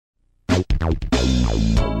Sup,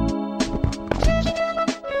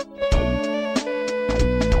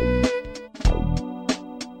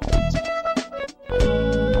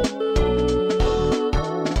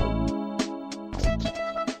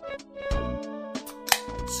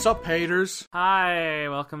 haters? Hi,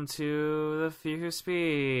 welcome to The Few Who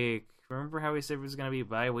Speak. Remember how we said it was going to be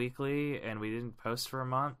bi-weekly and we didn't post for a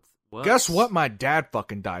month? Whoops. Guess what? My dad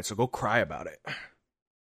fucking died, so go cry about it.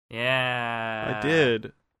 Yeah. I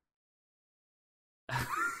did.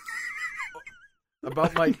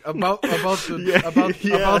 About the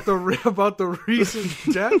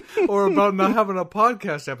recent death, or about not having a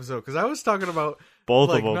podcast episode? Because I was talking about both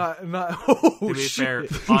like of them. not. Oh, to be fair,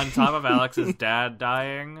 on top of Alex's dad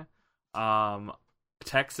dying,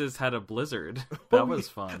 Texas had a blizzard. That was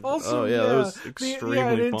fun. Also, that was extremely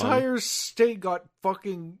an fun. entire state got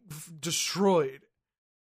fucking destroyed.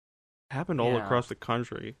 Happened all across the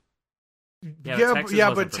country.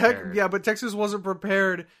 But Texas wasn't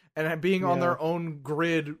prepared, and being on their own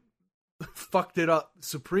grid fucked it up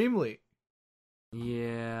supremely.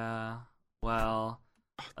 Yeah. Well,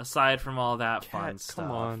 aside from all that fun stuff,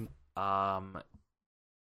 come on.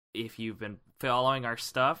 If you've been following our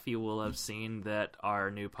stuff, you will have seen that our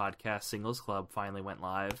new podcast, Singles Club, finally went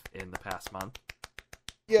live in the past month.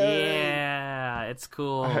 Yeah, it's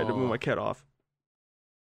cool. I had to move my cat off.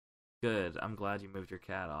 Good. I'm glad you moved your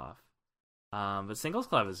cat off. But Singles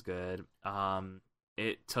Club is good.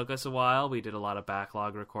 It took us a while. We did a lot of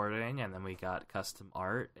backlog recording, and then we got custom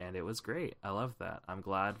art, and it was great. I love that. I'm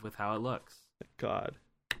glad with how it looks. Thank God.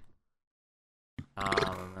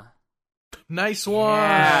 Nice one.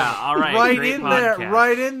 Yeah, all right. Right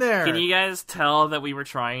in there. Can you guys tell that we were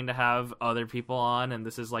trying to have other people on, and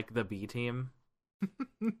this is like the B team?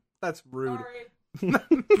 That's rude.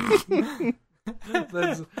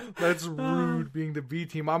 That's rude being the B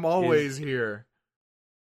team. I'm always here.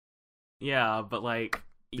 Yeah, but like,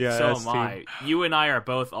 yeah, so S am I. You and I are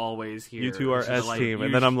both always here. You two are S like, team,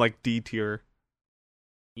 and then I'm like D tier.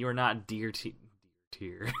 You are not tier.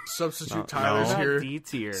 Substitute Tyler's here. D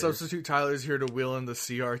tier. Substitute Tyler's here to wheel in the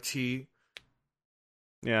CRT.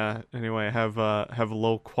 Yeah. Anyway, I have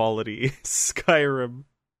low quality Skyrim.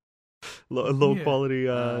 Low quality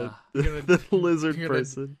the lizard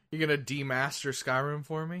person. You're gonna demaster Skyrim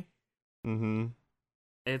for me? Mm-hmm.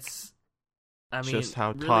 It's, I mean, just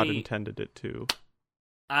how really, Todd intended it to.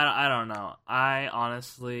 I don't know. I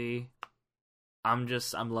honestly, I'm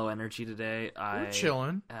low energy today. We're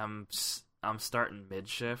chilling. I'm starting mid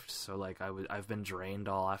shift, so like I've been drained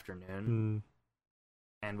all afternoon,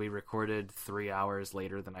 and we recorded 3 hours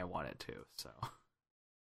later than I wanted to. So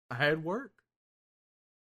I had work.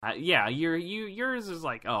 Yeah, yours is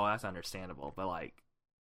like, oh, that's understandable, but like,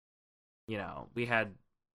 you know, we had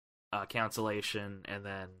cancellation and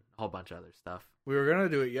then a whole bunch of other stuff. We were gonna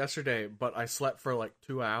do it yesterday, but I slept for like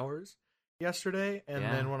 2 hours yesterday, and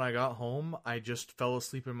then when I got home, I just fell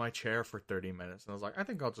asleep in my chair for 30 minutes, and I was like, I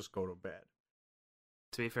think I'll just go to bed.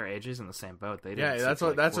 To be fair, AJ's in the same boat. They didn't that's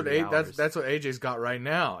what AJ's got right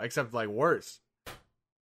now, except like worse.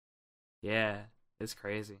 Yeah, it's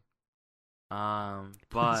crazy. But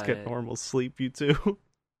just get normal sleep, you two.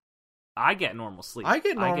 I get normal sleep. I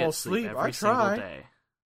get normal sleep every single day.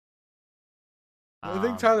 I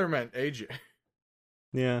think Tyler meant AJ.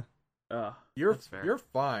 Yeah. You're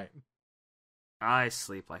fine. I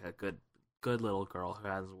sleep like a good little girl who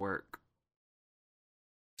has work.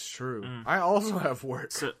 It's true. I also have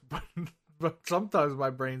work, but sometimes my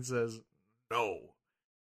brain says no,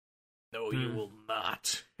 you will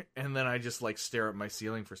not, and then I just like stare at my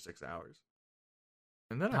ceiling for 6 hours.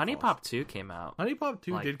 And then Honey Pop 2 came out. Honey Pop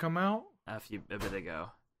 2 did come out a bit ago.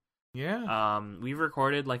 Yeah. We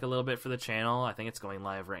recorded like a little bit for the channel. I think it's going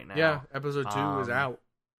live right now. Yeah, episode 2 is out.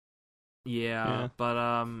 Yeah,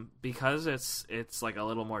 but because it's like a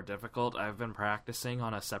little more difficult, I've been practicing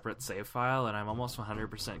on a separate save file, and I'm almost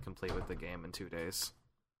 100% complete with the game in 2 days.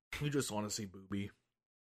 You just want to see Booby.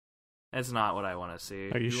 It's not what I want to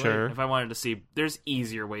see. Are you sure? If I wanted to see, there's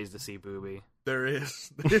easier ways to see Booby. There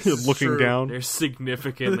is. Looking down. There's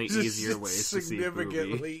significantly easier ways to see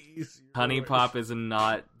Booby. Honey Pop is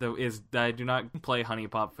not I do not play Honey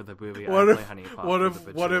Pop for the Booby. I play Honey Pop for the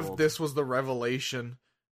Bejeweled. What if this was the revelation,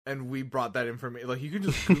 and we brought that information? Like, you can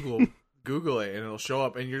just Google it, and it'll show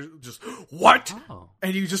up, and you're just what? Oh.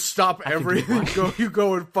 And you just stop everything. You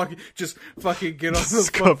go and fucking get on the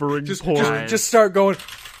discovering porn. Just start going.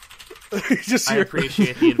 I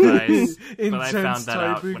appreciate the advice, but I found that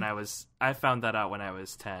out when I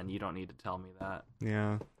was 10. You don't need to tell me that.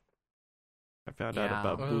 Yeah, I found out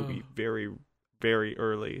about Booby very, very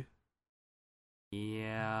early.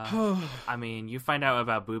 Yeah, I mean, you find out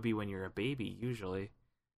about Booby when you're a baby, usually.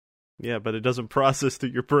 Yeah, but it doesn't process through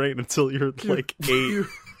your brain until you're like 8.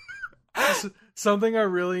 Something I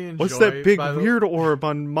really enjoy. What's that big weird orb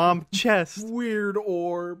on Mom's chest? Weird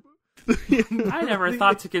orb. I never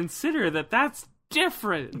thought to consider that that's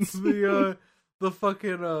different. The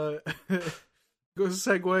fucking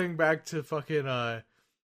segueing back to fucking the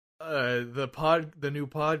new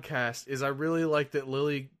podcast is I really like that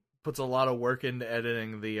Lily puts a lot of work into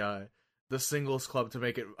editing the Singles Club to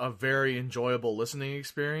make it a very enjoyable listening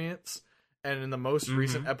experience. And in the most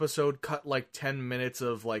recent episode, cut like 10 minutes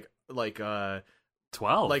of like 12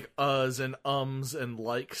 like uhs and ums and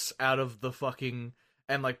likes out of the fucking,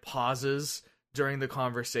 and like pauses during the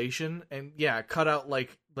conversation, and yeah, cut out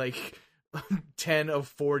like 10 of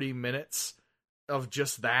 40 minutes of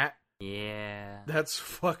just that. Yeah, that's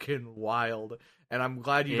fucking wild. And I'm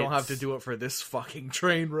glad you don't have to do it for this fucking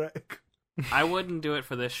train wreck. I wouldn't do it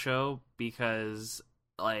for this show because,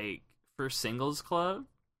 like, for Singles Club,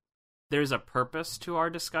 there's a purpose to our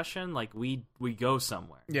discussion. Like, we go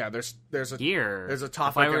somewhere. Yeah, there's a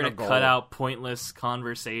topic. If I were to cut out pointless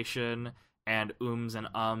conversation and ums and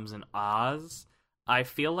ums and ahs, I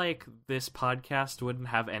feel like this podcast wouldn't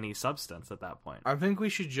have any substance at that point. I think we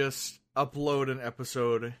should just upload an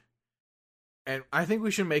episode, and I think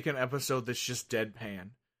we should make an episode that's just deadpan.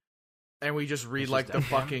 And we just read, like, the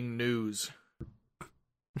fucking news.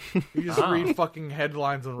 You just read fucking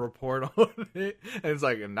headlines and report on it. And it's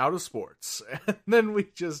like, and now to sports. And then we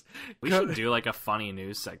should do, like, a funny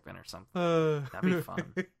news segment or something. That'd be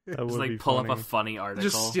fun. That just, like, pull up a funny article.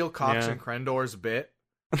 Just steal Cox and Krendor's bit.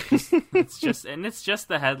 It's just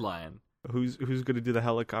the headline. Who's gonna do the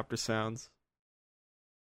helicopter sounds?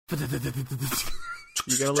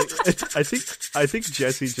 You gotta like. I think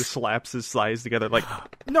Jesse just slaps his thighs together like.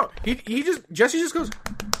 No, Jesse just goes.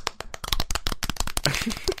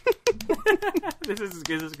 This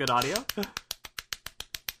is good audio.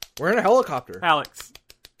 We're in a helicopter, Alex.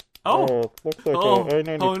 Oh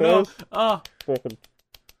no!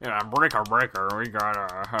 Yeah, breaker. We got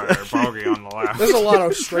a bogey on the left. There's a lot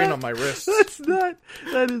of strain on my wrists. That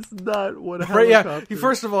is not what helicopter. Yeah,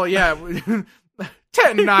 first of all, 10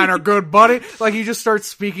 and 9 are good, buddy. Like, he just starts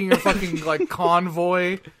speaking in fucking, like,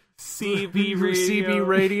 convoy CB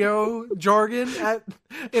radio jargon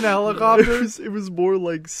in a helicopter. It was more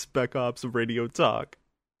like Spec Ops radio talk.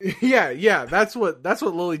 Yeah, that's what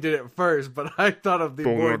Lily did at first, but I thought of the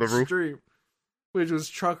more extreme, which was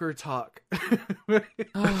trucker talk.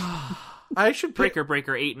 I should breaker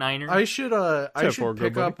 8-9er. I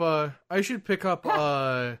should pick up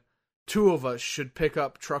two of us should pick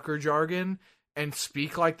up trucker jargon and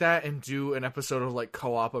speak like that and do an episode of like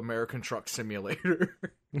Co-op American Truck Simulator.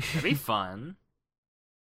 That'd be fun.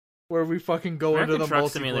 Where we fucking go American into the Truck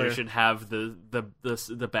multiplayer. Simulator should have the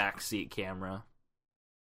backseat camera.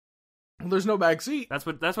 Well, there's no backseat. That's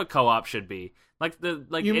what Co-op should be. Like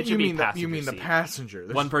it should be passenger. You mean the passenger?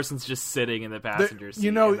 One person's just sitting in the passenger seat.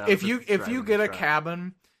 You know, if you get a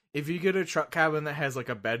cabin. If you get a truck cabin that has, like,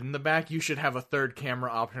 a bed in the back, you should have a third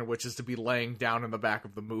camera option, which is to be laying down in the back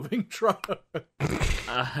of the moving truck.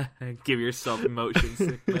 Give yourself motion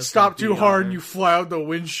sickness. Stop too hard and you fly out the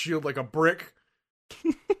windshield like a brick.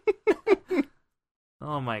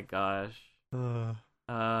 Oh my gosh.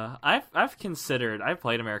 I've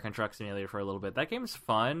played American Truck Simulator for a little bit. That game's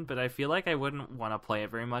fun, but I feel like I wouldn't want to play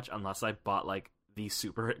it very much unless I bought, like, the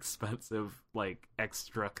super expensive, like,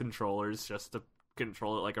 extra controllers just to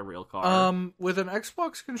control it like a real car. With an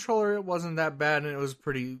Xbox controller, it wasn't that bad, and it was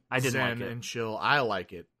pretty zen and chill. I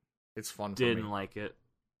like it. It's fun for me. Didn't like it.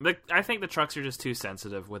 But I think the trucks are just too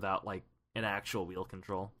sensitive without, like, an actual wheel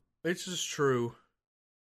control. It's just true.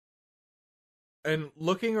 And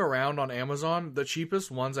looking around on Amazon, the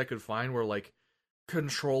cheapest ones I could find were, like,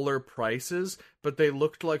 controller prices, but they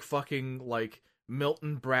looked like fucking, like,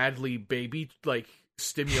 Milton Bradley baby, like,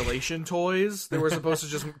 stimulation toys. They were supposed to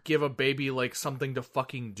just give a baby, like, something to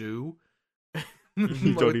fucking do.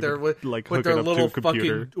 with their little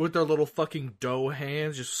fucking dough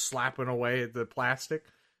hands just slapping away at the plastic.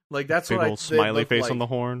 Like, that's big what old smiley face on the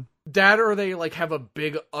horn. That, or they, like, have a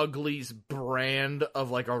big uglies brand of,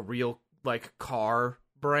 like, a real, like, car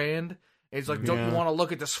brand. And it's like, don't you want to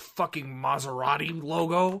look at this fucking Maserati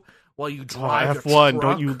logo while you drive F1? Truck?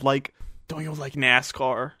 Don't you like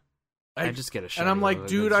NASCAR? I just get a shot. And I'm like,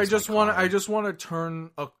 dude, I just want to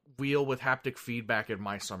turn a wheel with haptic feedback in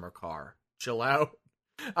my summer car. Chill out.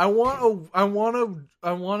 I want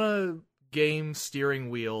a game steering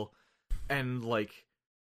wheel and, like,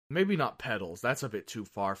 maybe not pedals. That's a bit too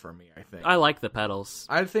far for me, I think. I like the pedals.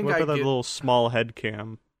 I think what about that little small head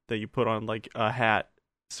cam that you put on, like, a hat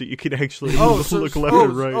so you can actually look left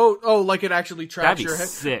and right. Like it actually tracks your head.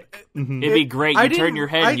 Sick. Mm-hmm. It'd be great. You turn your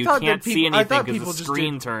head and you can't see anything because the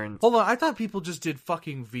screen turns. Hold on, I thought people just did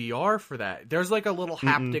fucking VR for that. There's like a little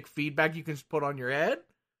haptic feedback you can put on your head.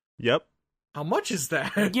 Yep. How much is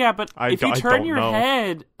that? Yeah, but if you turn your know.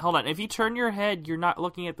 head, hold on. If you turn your head, you're not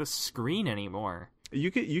looking at the screen anymore.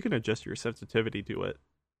 You can adjust your sensitivity to it.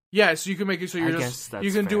 Yeah, so you can make it so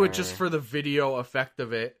you can do it just fair. for the video effect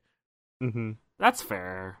of it. Mm-hmm. That's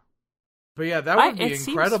fair. But yeah, that would be it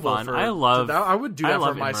incredible. Seems fun. I would do that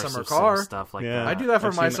for my summer car. Stuff like Yeah. that. I do that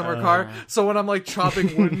for my summer car. So when I'm like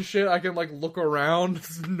chopping wood and shit, I can like look around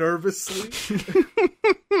nervously.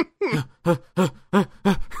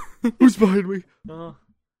 Who's behind me?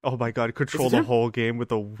 Oh my god! Control the whole game with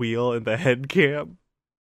the wheel and the head cam.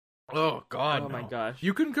 Oh god! Oh my gosh!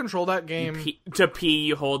 You can control that game. To pee,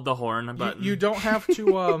 you hold the horn button. You don't have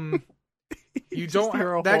to. You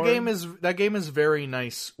don't. That game is very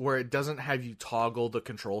nice, where it doesn't have you toggle the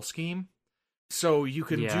control scheme, so you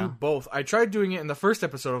can do both. I tried doing it in the first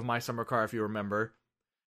episode of My Summer Car, if you remember,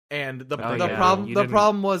 and the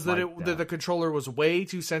problem was that that the controller was way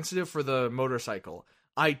too sensitive for the motorcycle.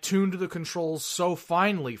 I tuned the controls so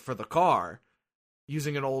finely for the car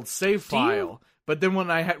using an old save file. But then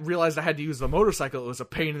when I realized I had to use the motorcycle, it was a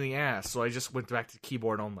pain in the ass, so I just went back to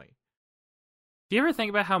keyboard only. Do you ever think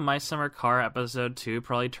about how My Summer Car episode 2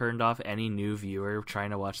 probably turned off any new viewer trying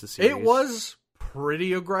to watch the series? It was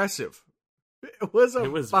pretty aggressive. It was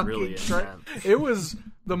really intense. It was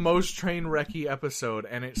the most train wrecky episode,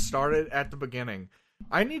 and it started at the beginning.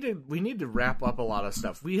 We need to wrap up a lot of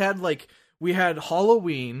stuff. We had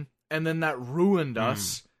Halloween, and then that ruined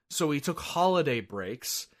us, so we took holiday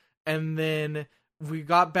breaks, and then we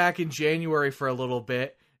got back in January for a little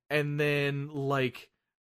bit, and then like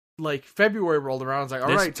February rolled around. I was like,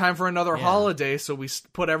 all right, time for another holiday, so we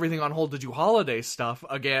put everything on hold to do holiday stuff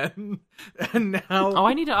again. And now... Oh,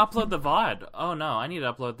 I need to upload the VOD. Oh, no, I need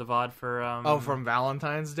to upload the VOD for... from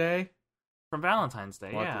Valentine's Day? From Valentine's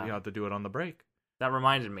Day, You have to do it on the break. That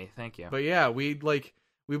reminded me, thank you. But yeah, we've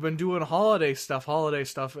been doing holiday stuff,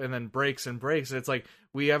 and then breaks and breaks. It's like,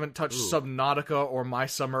 we haven't touched Subnautica or My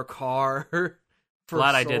Summer Car for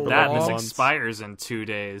Glad I did that. long. This expires in 2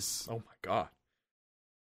 days. Oh my god.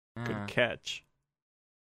 Good catch.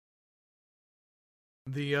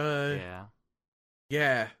 There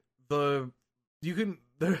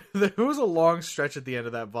was a long stretch at the end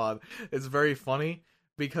of that VOD. It's very funny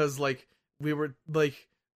because like we were like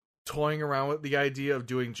toying around with the idea of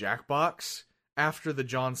doing Jackbox after the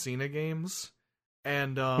John Cena games,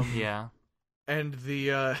 and and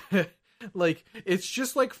the like it's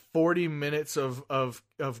just like 40 minutes of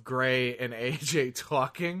Gray and AJ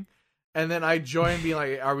talking. And then I joined being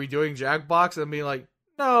like, are we doing Jackbox? And being like,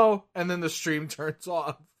 no. And then the stream turns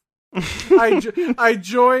off. I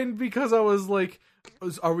joined because I was like,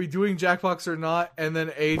 are we doing Jackbox or not? And then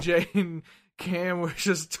AJ and Cam were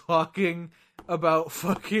just talking about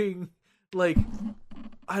fucking, like,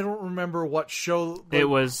 I don't remember what show. Like, it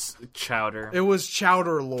was Chowder. It was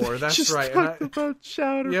Chowder Lore. That's just right. About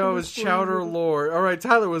Chowder. Yeah, it was Chowder Lore. All right,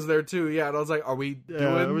 Tyler was there too. Yeah, and I was like, "Are we doing?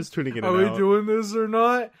 I was tuning in. Are we doing this or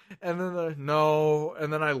not?" And then no,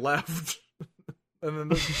 and then I left, and then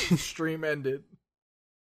the stream ended.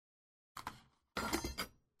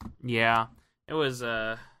 Yeah, it was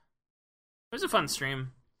a fun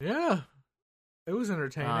stream. Yeah, it was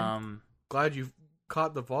entertaining. Glad you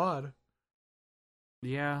caught the VOD.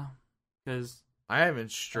 Yeah, because I haven't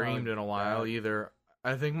streamed in a while either.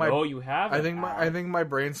 I think my you have. I think my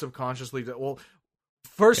brain subconsciously. Well,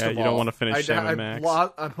 first of all, you don't want to finish Sam and Max.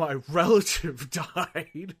 My relative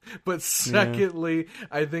died, but secondly,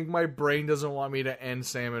 I think my brain doesn't want me to end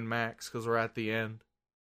Sam and Max because we're at the end.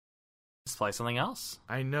 Let's play something else.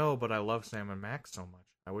 I know, but I love Sam and Max so much.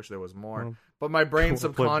 I wish there was more. But my brain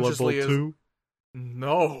subconsciously is. 2?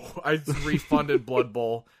 No, I refunded Blood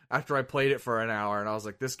Bowl after I played it for an hour, and I was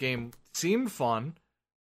like, this game seemed fun,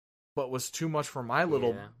 but was too much for my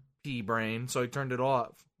little pea brain, so I turned it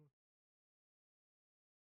off.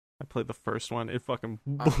 I played the first one. It fucking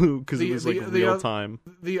blew because it was like real time.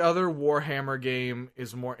 The other Warhammer game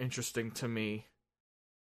is more interesting to me,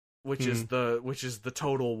 which is the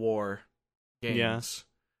Total War games. Yes.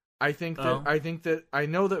 I think that I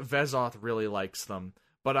know that Vezoth really likes them.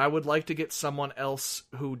 But I would like to get someone else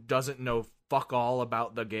who doesn't know fuck all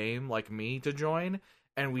about the game, like me, to join,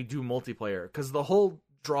 and we do multiplayer. Because the whole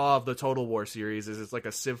draw of the Total War series is it's like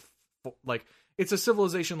it's a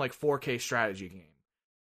Civilization like 4K strategy game.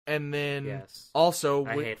 And then also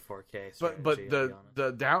I hate 4K strategy, but the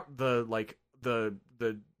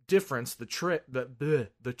difference,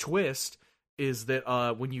 the twist is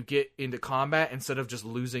that when you get into combat, instead of just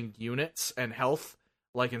losing units and health,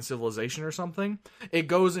 like in Civilization or something, it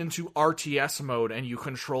goes into RTS mode and you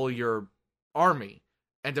control your army.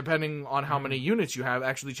 And depending on how many units you have,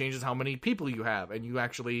 actually changes how many people you have, and you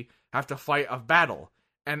actually have to fight a battle.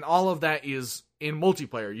 And all of that is in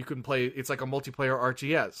multiplayer. You can play, it's like a multiplayer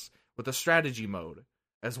RTS with a strategy mode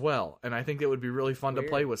as well. And I think it would be really fun to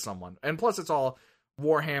play with someone. And plus it's all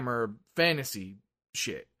Warhammer fantasy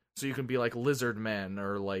shit. So you can be like lizard men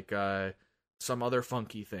or like some other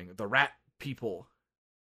funky thing. The rat people.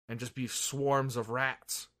 And just be swarms of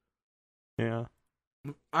rats. Yeah.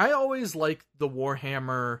 I always liked the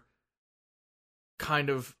Warhammer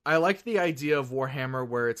I like the idea of Warhammer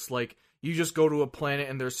where it's like, you just go to a planet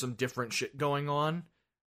and there's some different shit going on.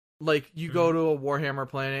 Like, you go to a Warhammer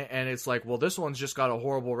planet and it's like, well, this one's just got a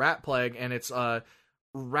horrible rat plague and it's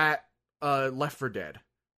rat Left 4 Dead.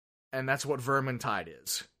 And that's what Vermintide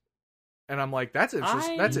is. And I'm like, that's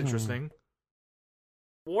interesting.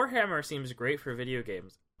 Warhammer seems great for video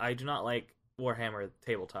games. I do not like Warhammer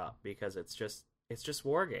tabletop because it's just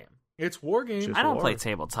war game. It's war game. I don't play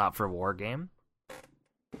tabletop for war game.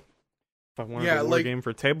 If I wanted a war game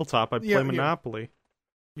for tabletop, I'd play Monopoly.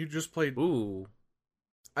 You just played. Ooh.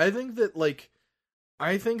 I think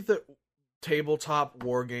that tabletop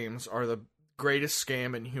war games are the greatest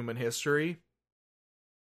scam in human history.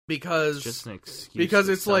 Because it's just an excuse because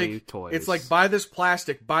to it's sell like you toys. It's like, buy this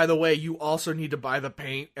plastic. By the way, you also need to buy the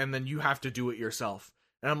paint, and then you have to do it yourself.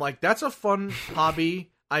 And I'm like, that's a fun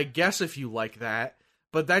hobby, I guess, if you like that.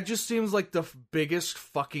 But that just seems like the biggest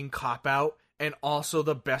fucking cop-out, and also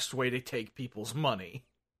the best way to take people's money.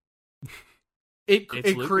 It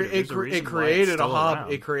created a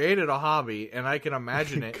hobby. It created a hobby, and I can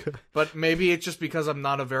imagine it. But maybe it's just because I'm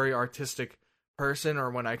not a very artistic person,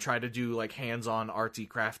 or when I try to do like hands-on artsy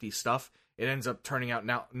crafty stuff, it ends up turning out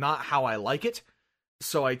not how I like it.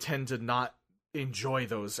 So I tend to not enjoy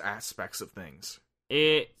those aspects of things.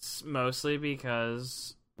 It's mostly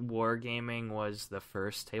because wargaming was the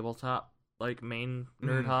first tabletop, like, main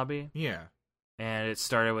nerd hobby. Yeah. And it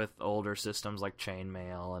started with older systems like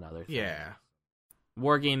chainmail and other things. Yeah.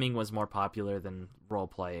 Wargaming was more popular than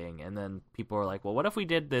role-playing, and then people were like, well, what if we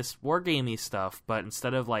did this wargaming stuff, but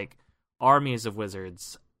instead of, like, armies of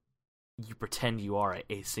wizards, you pretend you are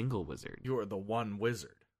a single wizard. You are the one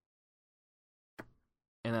wizard.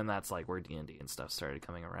 And then that's, like, where D&D and stuff started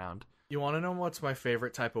coming around. You want to know what's my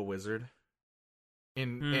favorite type of wizard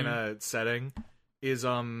in a setting? Is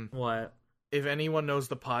what? If anyone knows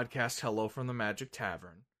the podcast Hello from the Magic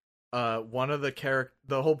Tavern, one of the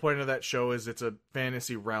whole point of that show is it's a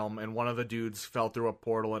fantasy realm, and one of the dudes fell through a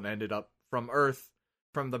portal and ended up from Earth,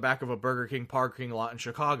 from the back of a Burger King parking lot in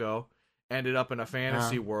Chicago, ended up in a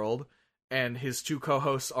fantasy world, and his two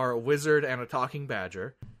co-hosts are a wizard and a talking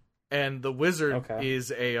badger, and the wizard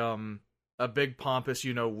is a big pompous,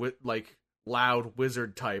 like loud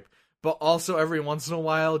wizard type, but also every once in a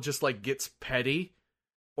while just like gets petty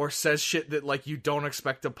or says shit that like you don't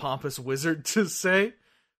expect a pompous wizard to say.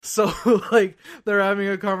 So like they're having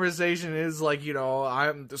a conversation, is like,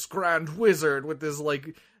 I'm this grand wizard with this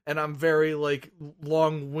like, and I'm very like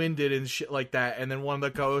long-winded and shit like that, and then one of the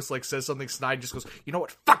co-hosts like says something snide, just goes, you know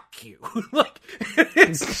what, fuck you. Like,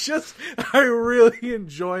 it's just, I really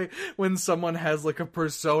enjoy when someone has like a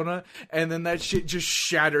persona and then that shit just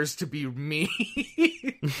shatters to be me.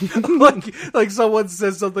 like someone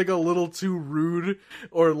says something a little too rude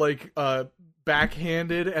or like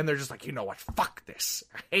backhanded, and they're just like, you know what, fuck this,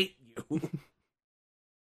 I hate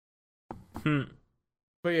you.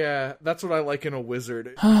 But yeah, that's what I like in a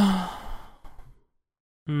wizard.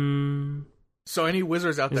 So any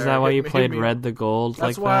wizards out there... Is that why you played Red the Gold?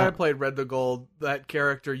 That's why I played Red the Gold. That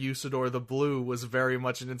character, Usador the Blue, was very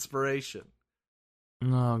much an inspiration.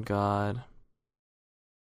 Oh, God.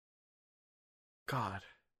 God.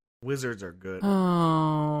 Wizards are good.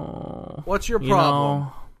 Oh. What's your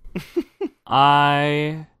problem?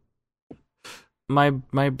 My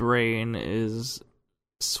brain is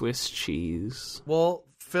Swiss cheese. Well,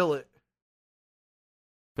 fill it.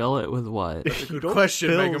 Fill it with what? That's a good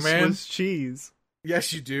question, Mega Man. Swiss cheese.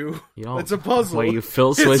 Yes, you do. You don't, it's a puzzle. Wait, you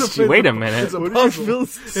fill Swiss cheese? Wait a minute. It's a puzzle.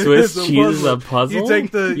 Swiss cheese is a puzzle? You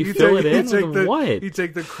take the you fill it in with what? You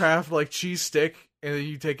take the Kraft like cheese stick, and then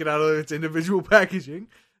you take it out of its individual packaging,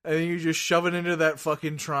 and then you just shove it into that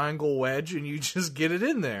fucking triangle wedge, and you just get it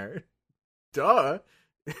in there. Duh.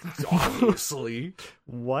 Obviously.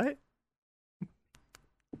 What?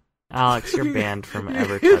 Alex, you're banned from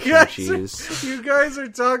ever touching cheese. You guys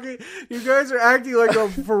are acting like I'm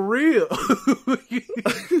for real.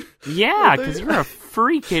 Yeah, because you're a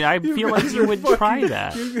freak, and I feel like you would try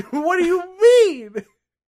that. What do you mean?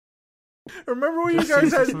 Remember when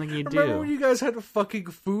you guys had a fucking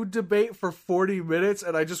food debate for 40 minutes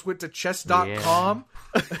and I just went to chess.com?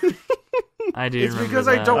 Yeah. I do. It's because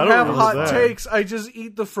I don't have hot takes. I just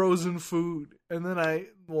eat the frozen food. And then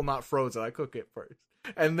not frozen, I cook it first.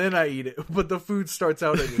 And then I eat it. But the food starts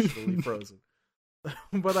out initially frozen.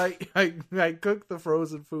 But I cook the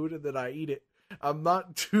frozen food and then I eat it. I'm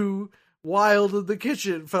not too wild in the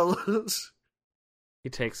kitchen, fellas. He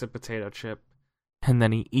takes a potato chip and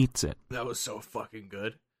then he eats it. That was so fucking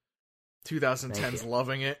good. 2010's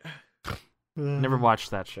loving it. Never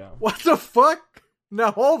watched that show. What the fuck?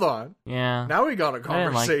 Now hold on. Yeah. Now we got a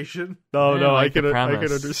conversation. I can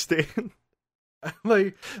understand.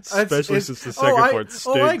 Especially since the second part stinks.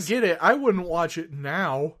 Oh, I get it. I wouldn't watch it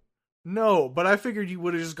now. No, but I figured you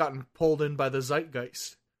would have just gotten pulled in by the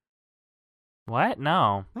zeitgeist. What?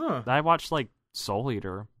 No. Huh. I watched Soul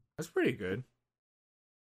Eater. That's pretty good.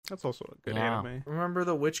 That's also a good anime. Remember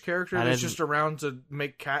the witch character that's just around to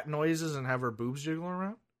make cat noises and have her boobs jiggle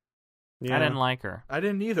around? Yeah. I didn't like her. I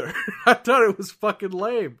didn't either. I thought it was fucking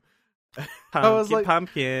lame. I was like,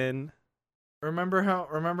 pumpkin. Remember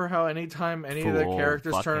how anytime any of the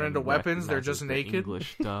characters turn into weapons, they're just naked?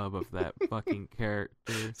 English dub of that fucking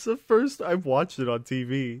character. It's the first I watched it on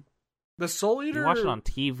TV. The Soul Eater? You watched it on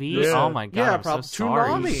TV? Yeah. Oh my god, yeah, I'm so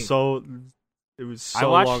sorry. It was so I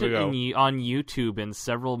watched long it ago. on YouTube in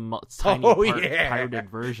several tiny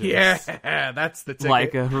pirated versions. Yeah, that's the ticket.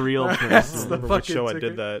 Like a real person. I don't remember which show I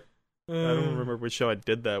did that. I don't remember which show I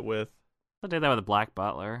did that with. I did that with a Black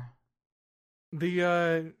Butler.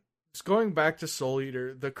 Just going back to Soul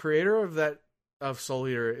Eater, the creator of Soul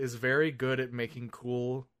Eater is very good at making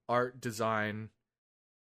cool art design.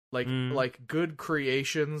 Like good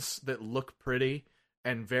creations that look pretty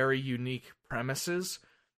and very unique premises.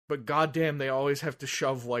 But goddamn, they always have to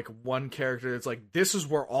shove one character that's this is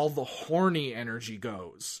where all the horny energy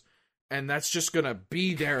goes. And that's just gonna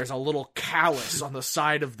be there as a little callus on the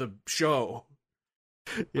side of the show.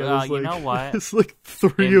 Yeah, you know what? It's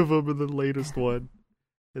three of them in the latest one.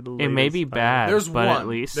 It may be bad, but at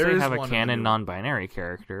least they have a canon non-binary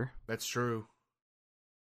character. That's true.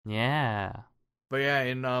 Yeah. But yeah,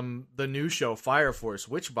 in the new show Fire Force,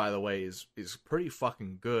 which by the way is pretty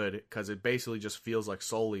fucking good because it basically just feels like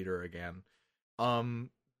Soul Eater again.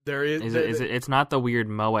 It's not the weird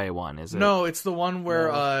Moe one, is it? No, it's the one where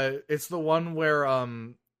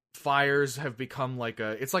fires have become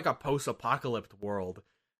it's like a post-apocalyptic world,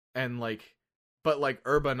 and but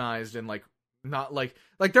urbanized and not like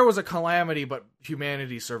there was a calamity, but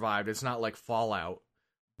humanity survived. It's not like Fallout,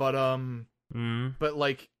 but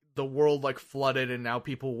the world flooded and now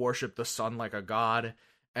people worship the sun like a god,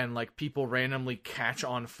 and people randomly catch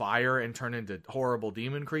on fire and turn into horrible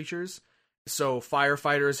demon creatures. So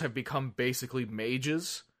firefighters have become basically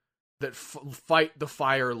mages that fight the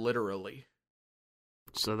fire literally.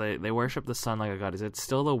 So they worship the sun like a god. Is it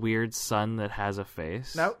still the weird sun that has a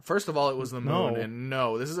face? Now, first of all, it was the moon, and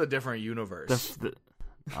no, this is a different universe. It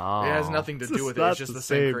has nothing to do with it. It's just the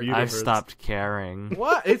same creature. I've stopped caring.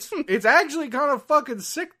 What? It's actually kind of fucking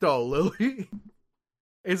sick though, Lily.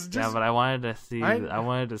 It's just but I wanted to see. I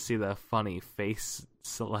wanted to see the funny face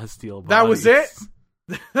celestial bodies. That was it.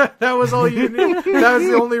 That was all you knew. That was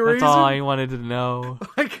the only reason. That's all I wanted to know.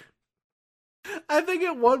 I think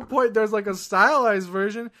at one point there's a stylized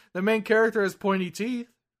version. The main character has pointy teeth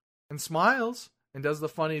and smiles and does the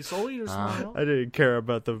funny Soul Eater smile. I didn't care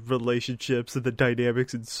about the relationships and the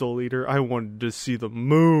dynamics in Soul Eater. I wanted to see the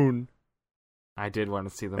moon. I did want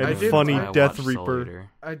to see the moon. And funny Death Reaper.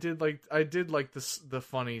 I did like the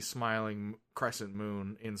funny smiling crescent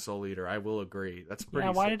moon in Soul Eater. I will agree. That's pretty.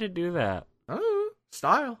 Yeah, why did it do that?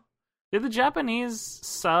 Style. Did the Japanese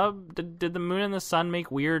sub? Did the moon and the sun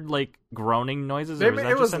make weird groaning noises? Or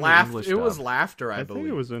it was laughter. It was laughter. I believe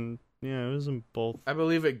think it was in. Yeah, it was in both. I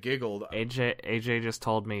believe it giggled. AJ just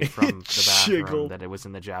told me from the bathroom that it was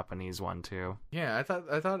in the Japanese one too. Yeah, I thought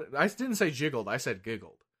I didn't say jiggled. I said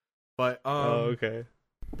giggled. But okay.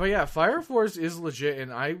 But yeah, Fire Force is legit,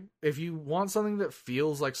 and if you want something that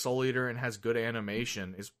feels like Soul Eater and has good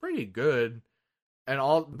animation, it's pretty good. And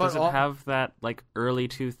does it have that early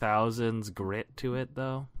 2000s grit to it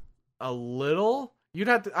though? A little. You'd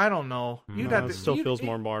have to. I don't know. It still feels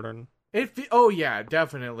more modern. Oh yeah,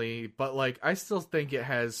 definitely. But I still think it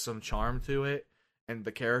has some charm to it, and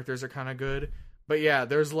the characters are kind of good. But yeah,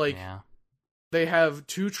 there's they have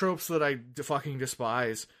two tropes that I fucking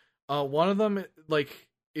despise. One of them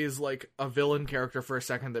is a villain character for a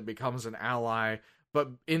second that becomes an ally,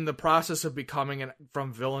 but in the process of becoming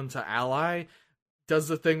from villain to ally, does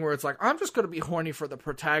the thing where it's I'm just gonna be horny for the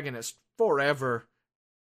protagonist forever,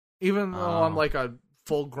 even though I'm a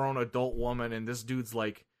full-grown adult woman, and this dude's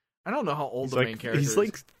I don't know how old the main character is. He's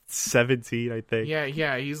like 17, I think.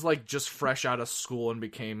 Yeah, he's like just fresh out of school and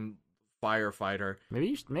became firefighter.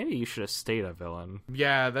 Maybe you should have stayed a villain.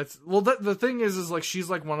 Yeah, the thing is like she's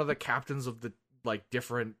like one of the captains of the like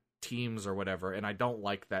different teams or whatever, and I don't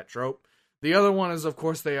like that trope. The other one is, of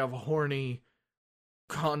course, they have horny,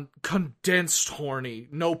 condensed horny,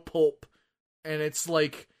 no pulp, and it's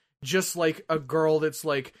like just like a girl that's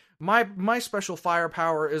like my special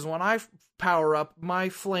firepower is when I power up, my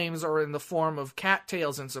flames are in the form of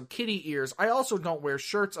cattails and some kitty ears. I also don't wear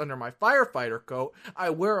shirts under my firefighter coat. I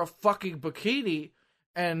wear a fucking bikini,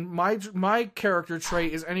 and my character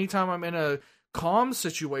trait is anytime I'm in a calm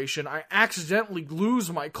situation, I accidentally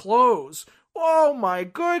lose my clothes. Oh my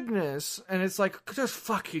goodness. And it's like, just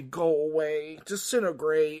fucking go away.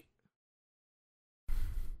 Disintegrate.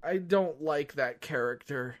 I don't like that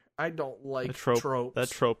character. I don't like tropes. That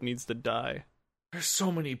trope needs to die. There's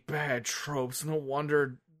so many bad tropes. No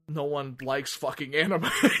wonder no one likes fucking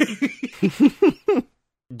anime.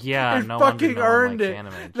 Yeah, no fucking earned it.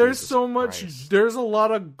 Anime. There's Jesus so much. Christ. There's a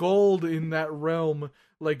lot of gold in that realm,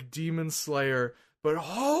 like Demon Slayer. But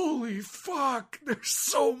holy fuck, there's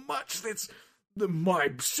so much that's...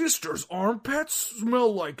 My sister's armpits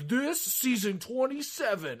smell like this, season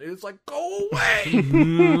 27. It's like, go away!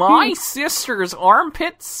 My sister's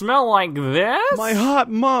armpits smell like this? My hot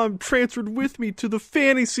mom transferred with me to the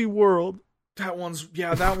fantasy world. That one's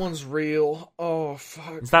real. Oh,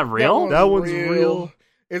 fuck. Is that real? That one's real.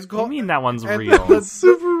 It's What do you mean that one's and real? That's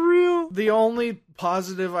super real. The only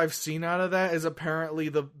positive I've seen out of that is apparently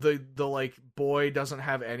the like boy doesn't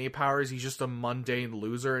have any powers. He's just a mundane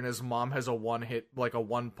loser, and his mom has a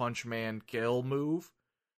one punch man kill move.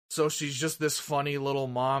 So she's just this funny little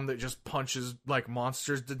mom that just punches like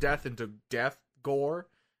monsters to death into death gore.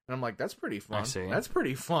 And I'm like, that's pretty fun. I see. That's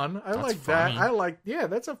pretty fun. I That's like funny. that.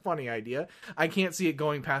 That's a funny idea. I can't see it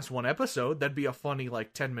going past one episode. That'd be a funny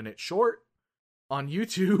like 10-minute short on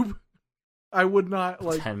YouTube. I would not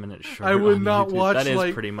like 10-minute short. I would on not YouTube. watch That is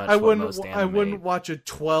like pretty much I what wouldn't most I anime wouldn't watch a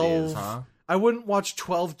 12 is, huh? I wouldn't watch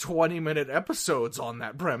 12 20-minute episodes on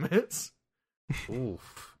that premise.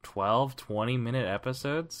 Oof. 12 20-minute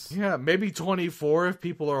episodes? Yeah, maybe 24 if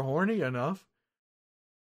people are horny enough.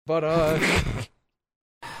 But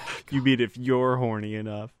You mean if you're horny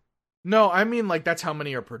enough? no, I mean like that's how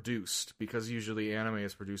many are produced, because usually anime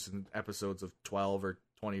is produced in episodes of 12 or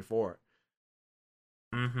 24.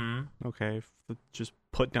 Mm-hmm. Okay, just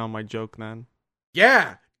put down my joke then.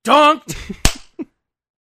 Yeah, dunked.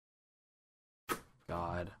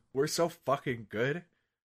 God. We're so fucking good.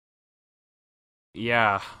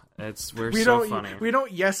 Yeah, we're so funny. We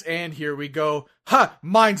don't yes and here. We go, ha,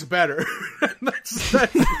 mine's better. that's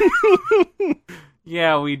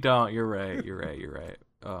Yeah, we don't. You're right.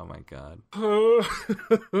 Oh my god.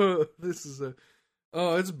 This is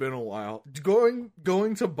it's been a while.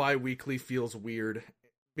 Going to bi-weekly feels weird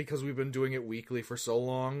because we've been doing it weekly for so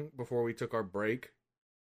long before we took our break.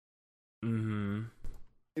 Mm-hmm.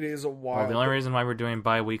 It is a while. Well, the only reason why we're doing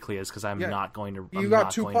bi-weekly is because I'm not going to. You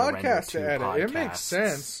got two podcasts to edit. It makes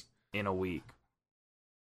sense. In a week.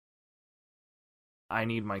 I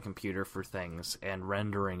need my computer for things, and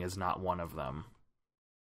rendering is not one of them.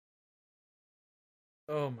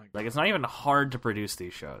 Oh my god. Like, it's not even hard to produce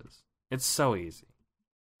these shows. It's so easy.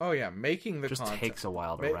 Oh yeah, making the Just content takes a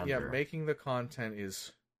while to render. Yeah, making the content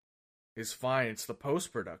is fine. It's the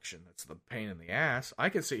post-production that's the pain in the ass. I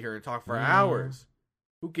could sit here and talk for hours.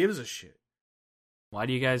 Who gives a shit? Why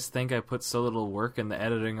do you guys think I put so little work in the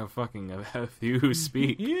editing of fucking A Few Who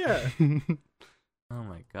Speak? Yeah. Oh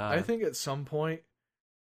my god. I think at some point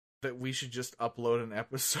that we should just upload an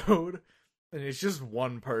episode and it's just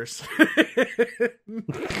one person. we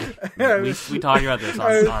talked about this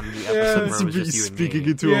on the episode where it was just you and speaking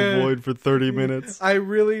me. into a void for 30 minutes. I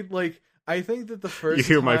really I think that the first You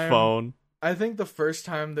hear time, my phone. I think the first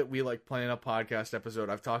time that we plan a podcast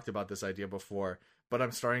episode, I've talked about this idea before, but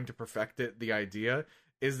I'm starting to perfect it. The idea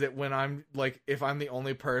is that when I'm if I'm the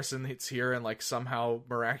only person that's here and somehow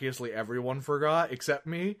miraculously everyone forgot except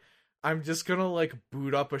me, I'm just gonna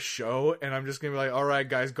boot up a show and I'm just gonna be like, all right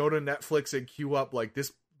guys, go to Netflix and queue up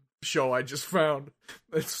this show I just found.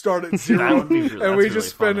 Let's start at 0 and we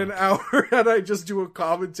just spend an hour and I just do a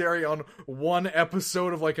commentary on one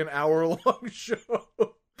episode of an hour long show.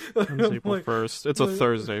 It's April 1st. It's a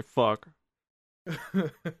Thursday. Fuck.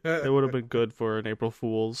 It would have been good for an April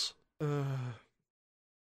Fool's.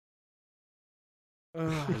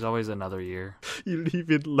 There's always another year. You didn't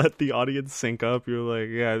even let the audience sync up. You're like,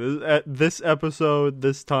 yeah, this episode,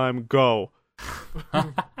 this time, go.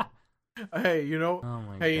 Hey, you know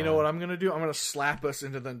God. what I'm gonna do? I'm gonna slap us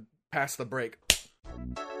into past the break.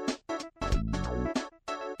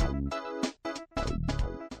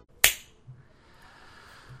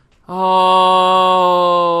 Oh,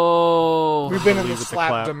 we've been in the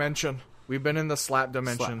slap dimension. We've been in the slap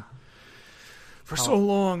dimension for so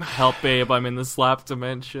long. Help, babe! I'm in the slap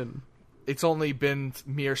dimension. It's only been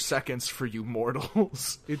mere seconds for you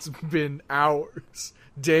mortals. It's been hours,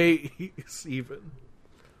 days, even.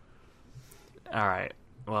 All right.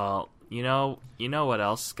 Well, you know what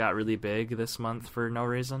else got really big this month for no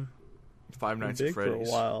reason? Five Nights at Freddy's.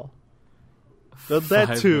 For a while. Five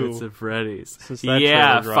Nights at Freddy's.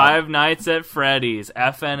 Yeah, Five Nights at Freddy's.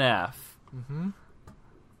 FNF. Mm-hmm.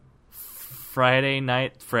 Friday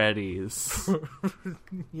Night Freddy's.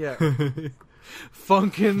 Yeah.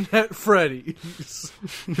 Funkin' at Freddy's.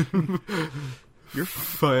 You're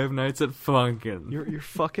Five Nights at Funkin'. You're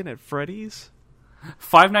fucking at Freddy's?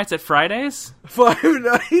 Five Nights at Fridays? Five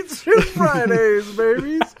Nights at Fridays,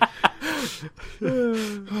 babies.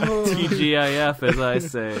 TGIF, as I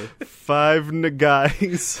say. Five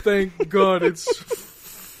guys. Thank God it's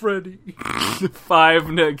Freddy.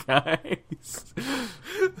 Five guys.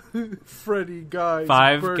 Freddy guys.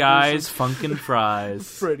 Five burgers guys, funkin' fries.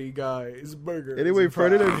 Freddy guys, burgers. Anyway,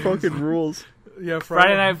 Friday Night Funkin' rules. Yeah,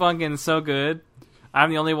 Friday Night Funkin' is so good.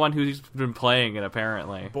 I'm the only one who's been playing it,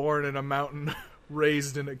 apparently. Born in a mountain,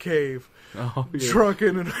 raised in a cave. Oh, yeah.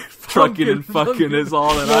 Truckin' and fucking is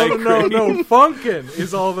all that I crave. No, funkin'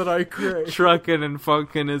 is all that I crave. Truckin' and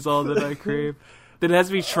funkin' is all that I crave. Then it has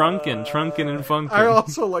to be trunkin' and funkin'. I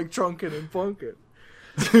also like trunkin' and funkin'.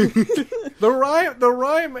 The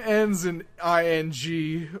rhyme ends in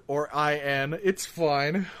ing or in. It's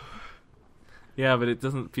fine. Yeah, but it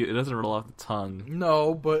doesn't roll off the tongue.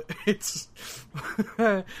 No, but it's...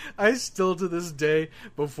 I still, to this day,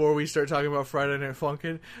 before we start talking about Friday Night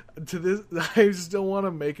Funkin', I still want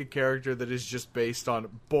to make a character that is just based on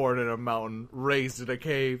born in a mountain, raised in a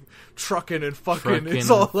cave, trucking and fucking. It's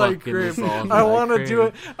all I crave. I want to do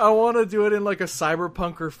it. I want to do it in like a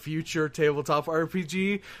cyberpunk or future tabletop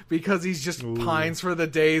RPG because he's just pines for the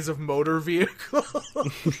days of motor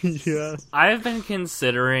vehicles. Yeah, I've been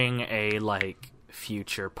considering a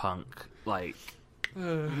future punk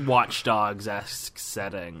Watch Dogs-esque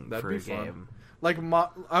setting for a game. I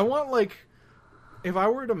want if I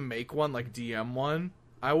were to make one DM one,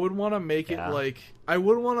 I would want to make it I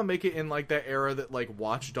would want to make it in that era that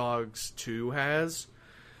Watch Dogs 2 has,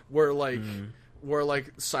 where where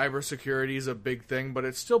cybersecurity is a big thing, but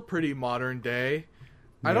it's still pretty modern day.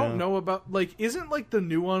 Yeah. I don't know about isn't the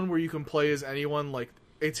new one where you can play as anyone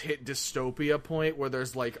it's hit dystopia point where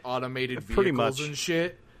there's automated vehicles and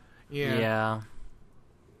shit. Yeah.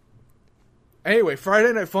 Anyway,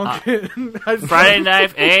 Friday Night Funkin'. Friday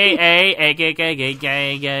Night,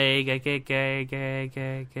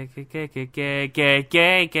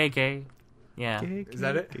 Yeah. Is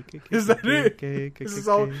that it? Is that it? This is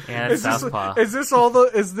all. Yeah, that's Southpaw. Is this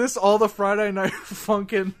all the Friday Night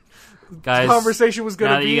Funkin' conversation was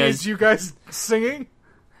going to be? Is you guys singing?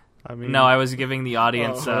 I mean, no, I was giving the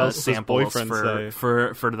audience samples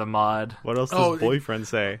for the mod. What else does boyfriend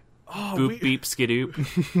say? Boop beep skidoop.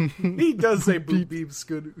 He does say boop beep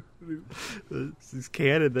skidoop. It's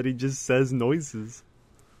canon that he just says noises.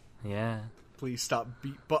 Yeah. Please stop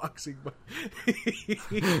beatboxing.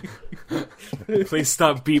 Please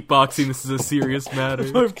stop beatboxing. This is a serious matter.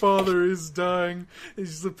 My father is dying.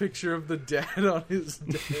 It's just a picture of the dad on his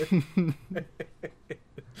dead.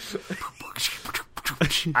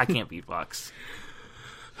 I can't beatbox.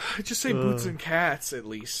 Just say boots and cats, at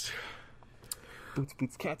least. Boots,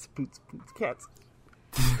 cats, boots, cats.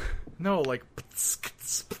 No, do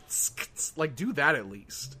that at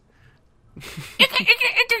least.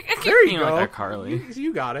 There you go. Carly.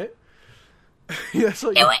 You got it. Yes.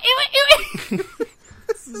 This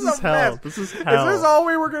is hell. This is hell. Is this all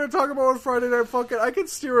we were going to talk about on Friday Night Funkin'? I can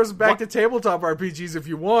steer us back to tabletop RPGs if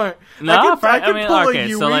you want. No,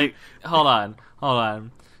 hold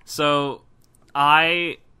on. So,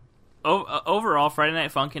 overall, Friday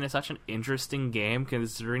Night Funkin' is such an interesting game,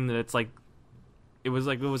 considering that it's it was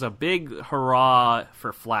a big hurrah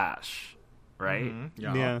for Flash, right?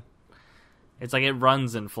 Mm-hmm. Yeah. It's it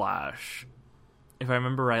runs in Flash. If I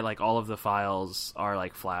remember right, all of the files are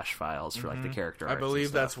Flash files for the character arts. I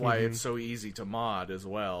believe that's why it's so easy to mod as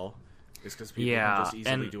well. Is because people can just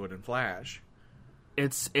easily do it in Flash.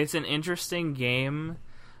 It's an interesting game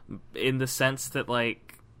in the sense that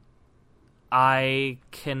I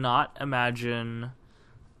cannot imagine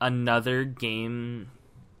another game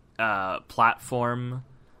platform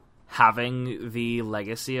having the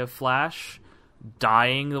legacy of Flash,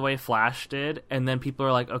 dying the way Flash did, and then people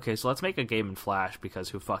are okay, so let's make a game in Flash because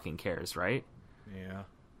who fucking cares, right? Yeah.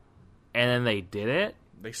 And then they did it.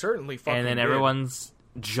 They certainly fucking did. And then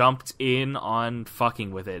jumped in on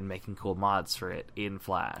fucking with it and making cool mods for it in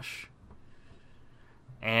Flash.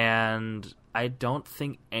 And I don't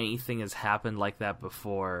think anything has happened like that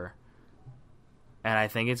before. And I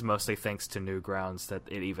think it's mostly thanks to Newgrounds that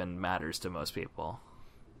it even matters to most people.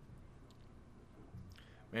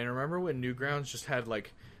 Man, remember when Newgrounds just had,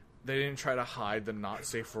 like, they didn't try to hide the not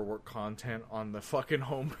safe for work content on the fucking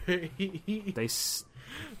homepage? They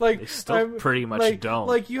still pretty much don't.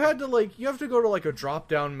 Like, you have to go to, like, a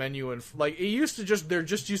drop-down menu and, like, it used to there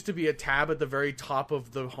used to be a tab at the very top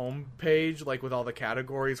of the homepage, like, with all the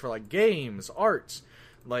categories for, like, games, arts,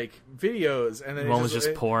 like, videos, and then one was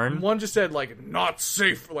just porn. One just said, like, not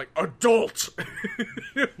safe, like, adult.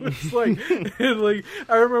 It was like,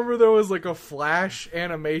 I remember there was, like, a Flash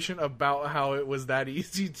animation about how it was that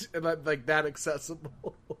easy, like, that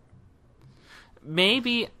accessible.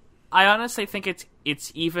 Maybe, I honestly think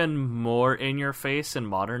it's even more in your face in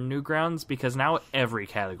modern Newgrounds, because now every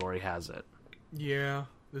category has it. Yeah,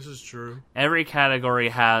 this is true. Every category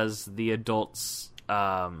has the adults,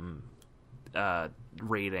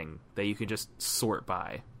 rating that you can just sort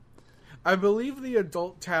by. I believe the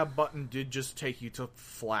adult tab button did just take you to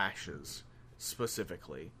Flashes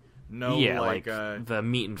specifically. No, yeah, like the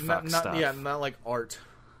meat and fuck stuff. Yeah, not like art.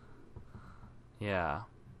 Yeah.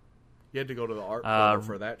 You had to go to the art folder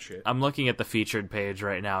for that shit. I'm looking at the featured page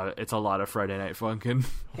right now. It's a lot of Friday Night Funkin'.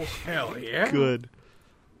 Oh, hell yeah. Good.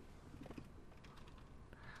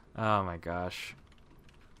 Oh my gosh.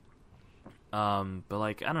 But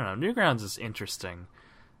like, I don't know, Newgrounds is interesting.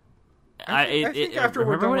 I think after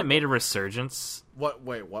remember when it made a resurgence? What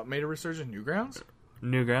made a resurgence? Newgrounds?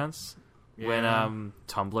 Newgrounds? Yeah. When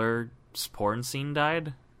Tumblr's porn scene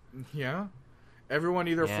died? Yeah. Everyone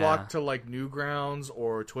either flocked to like Newgrounds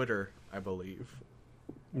or Twitter, I believe.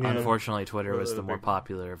 Yeah. Unfortunately, Twitter was the more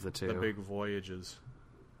popular of the two. The big voyages.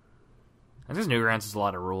 I think Newgrounds has a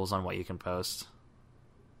lot of rules on what you can post.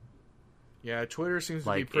 Yeah, Twitter seems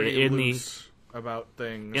to be pretty loose about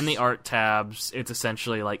things. In the art tabs, it's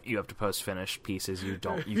essentially like you have to post finished pieces. You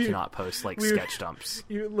cannot post like sketch dumps.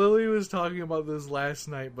 Lily was talking about this last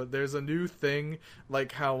night, but there's a new thing,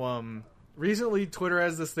 like how recently Twitter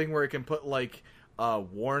has this thing where it can put like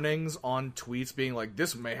warnings on tweets being like,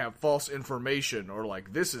 this may have false information, or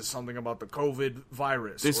like, this is something about the COVID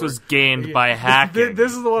virus. This was gained by hacking.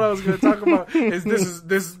 This is what I was going to talk about.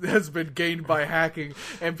 This has been gained by hacking,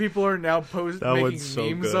 and people are now making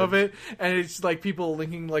memes of it, and it's like people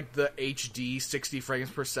linking like the HD 60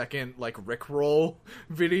 frames per second like Rickroll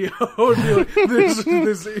video. And be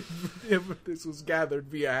like, this was gathered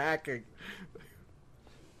via hacking.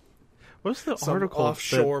 What's the Some article?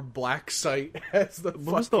 Offshore black site has the.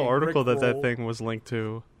 What was the article that thing was linked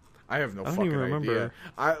to? I have no fucking idea.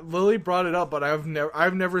 Lily brought it up, but I've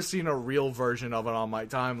never seen a real version of it on my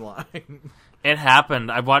timeline. It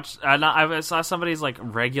happened. I saw somebody's like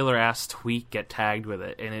regular ass tweet get tagged with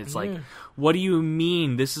it, and it's like, what do you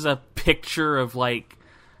mean? This is a picture of like,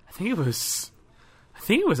 I think it was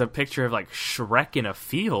a picture of like Shrek in a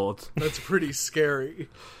field. That's pretty scary.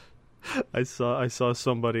 I saw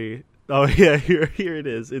somebody. Oh yeah, here it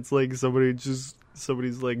is. It's like somebody's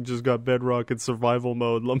like just got Bedrock in survival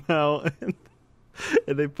mode, Lamau,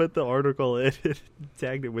 and they put the article in and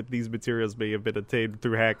tagged it with these materials may have been obtained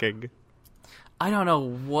through hacking. I don't know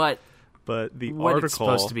what article it's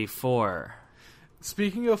supposed to be for.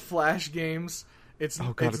 Speaking of Flash games, it's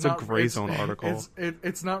a Gray Zone article.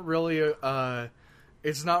 It's not really a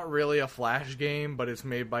Flash game, but it's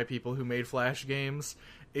made by people who made Flash games.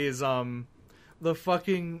 Is the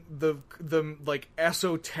fucking the like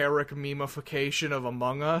esoteric memification of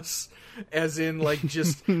Among Us, as in like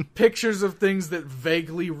just pictures of things that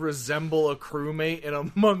vaguely resemble a crewmate in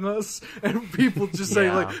Among Us, and people just say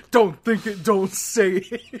like, don't think it, don't say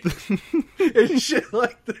it, and shit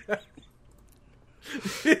like that.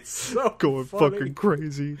 It's so going funny. Fucking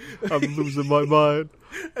crazy. I'm losing my mind.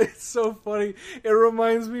 It's so funny. It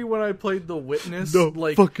reminds me when I played The Witness. No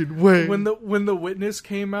like, fucking way. When the Witness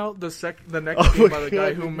came out, the next game by the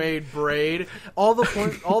guy who made Braid. All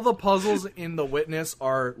the puzzles in The Witness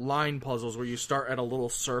are line puzzles where you start at a little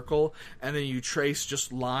circle and then you trace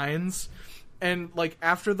just lines. And, like,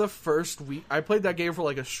 after the first week... I played that game for,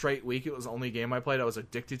 like, a straight week. It was the only game I played. I was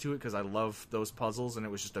addicted to it because I love those puzzles, and it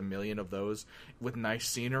was just a million of those with nice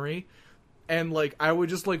scenery. And, like, I would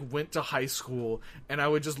just, like, went to high school, and I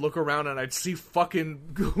would just look around, and I'd see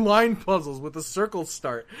fucking line puzzles with a circle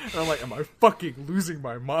start. And I'm like, am I fucking losing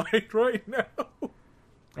my mind right now?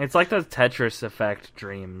 It's like the Tetris Effect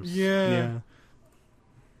dreams. Yeah.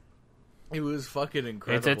 It was fucking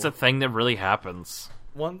incredible. It's a thing that really happens.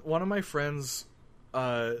 One of my friends,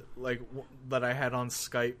 that I had on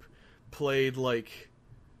Skype, played like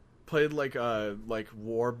played like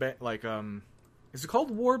War Band, is it called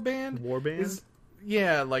War Band?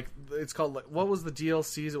 Yeah, like it's called. Like, what was the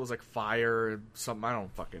DLCs? It was like Fire, something. I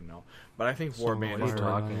don't fucking know. But I think War Band is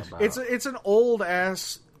talking about. It's an old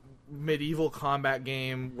ass medieval combat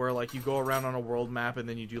game where like you go around on a world map and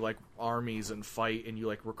then you do like armies and fight and you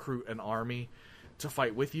like recruit an army to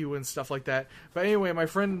fight with you and stuff like that. But anyway, my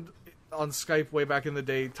friend on Skype way back in the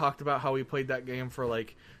day talked about how he played that game for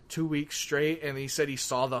like 2 weeks straight, and he said he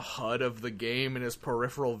saw the HUD of the game in his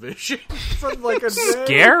peripheral vision for like a day.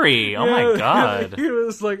 Scary! Oh my god! He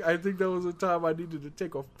was like, I think that was a time I needed to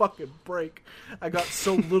take a fucking break. I got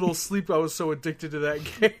so little sleep, I was so addicted to that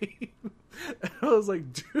game. And I was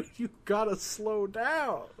like, dude, you gotta slow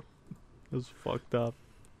down. It was fucked up.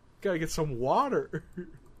 Gotta get some water.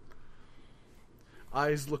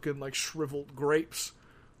 Eyes looking like shriveled grapes.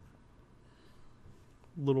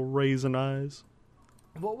 Little raisin eyes.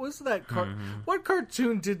 What was that? What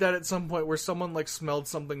cartoon did that at some point where someone like smelled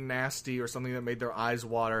something nasty or something that made their eyes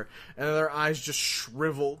water and their eyes just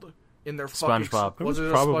shriveled in their fucking... SpongeBob. Was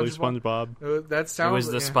it probably SpongeBob? That sounds... It was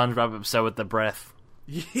the SpongeBob episode with the breath.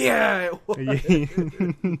 Yeah, it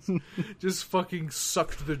was. Just fucking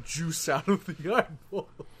sucked the juice out of the eyeball.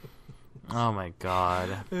 Oh my god.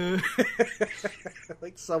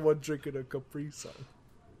 Like someone drinking a Capri Sun.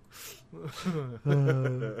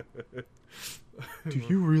 Do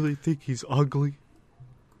you really think he's ugly?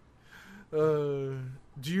 Do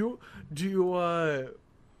you want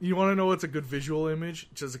to know what's a good visual image?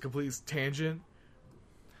 Just a complete tangent.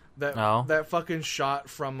 That fucking shot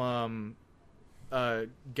from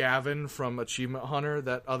Gavin from Achievement Hunter,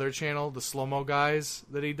 that other channel, the slow-mo guys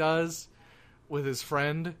that he does with his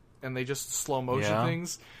friend, and they just slow motion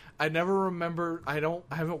things. I never remember. I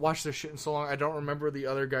haven't watched their shit in so long. I don't remember the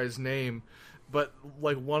other guy's name, but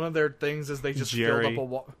like one of their things is they just filled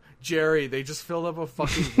up Jerry. They just filled up a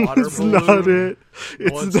fucking water balloon. That's not it.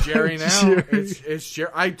 It's Jerry now. Jerry. It's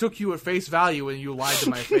Jerry. I took you at face value and you lied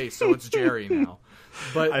to my face, so it's Jerry now.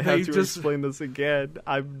 But I have to explain this again.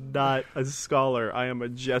 I'm not a scholar. I am a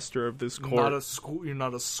jester of this court. You're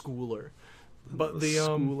not a schooler. But the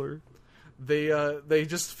schooler. They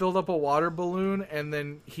just filled up a water balloon and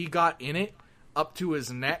then he got in it up to his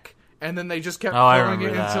neck. And then they just kept filling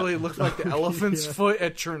it until he looked like the elephant's foot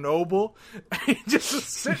at Chernobyl. He just was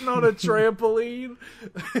sitting on a trampoline.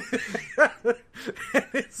 And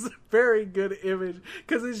it's a very good image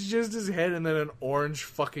because it's just his head and then an orange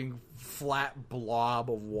fucking flat blob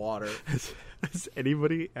of water. Has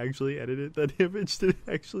anybody actually edited that image to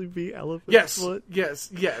actually be elephant's foot? Yes.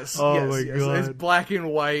 Oh my god! It's black and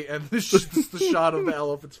white, and this is the shot of the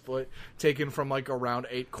elephant's foot taken from like around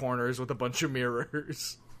 8 corners with a bunch of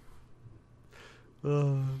mirrors.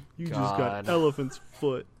 You just got elephant's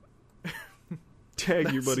foot.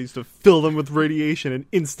 Tag your buddies to fill them with radiation and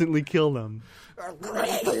instantly kill them.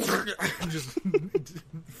 Just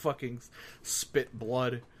fucking spit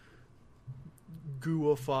blood.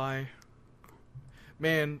 Gooify.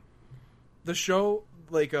 Man, the show,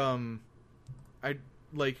 like,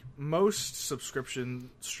 most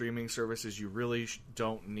subscription streaming services you really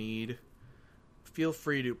don't need. Feel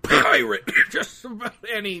free to pirate just about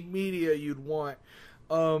any media you'd want.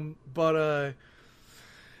 But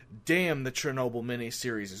damn, the Chernobyl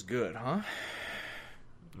miniseries is good, huh?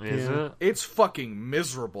 Is it? It's fucking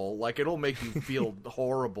miserable. Like, it'll make you feel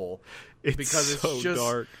horrible. Because it's so just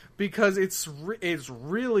dark. Because it's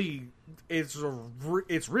really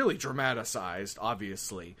dramatized,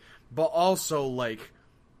 obviously, but also like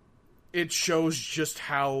it shows just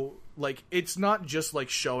how like it's not just like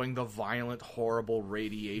showing the violent, horrible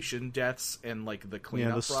radiation deaths and like the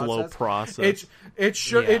cleanup process. Slow process. It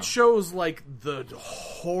shows like the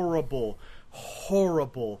horrible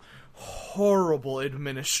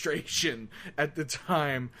administration at the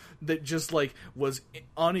time that just like was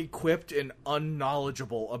unequipped and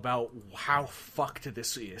unknowledgeable about how fucked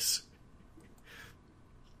this is.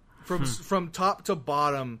 From top to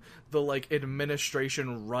bottom, the like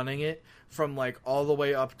administration running it, from like all the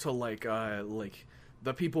way up to like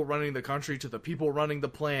the people running the country to the people running the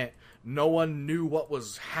plant, no one knew what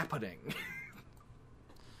was happening.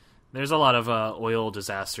 There's a lot of oil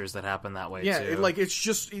disasters that happen that way too. It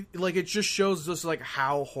just shows us like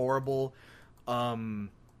how horrible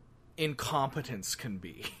incompetence can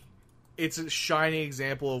be. It's a shining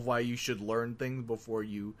example of why you should learn things before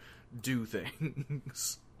you do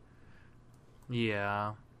things.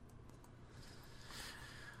 Yeah.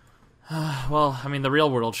 Well, I mean, the real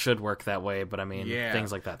world should work that way, but I mean,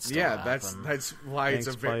 things like that still happen. That's why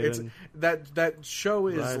Thanks, that show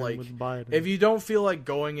is Biden like, if you don't feel like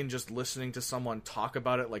going and just listening to someone talk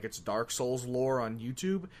about it like it's Dark Souls lore on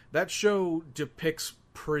YouTube, that show depicts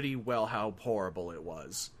pretty well how horrible it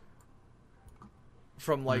was.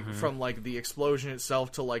 From the explosion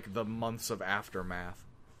itself to like the months of aftermath.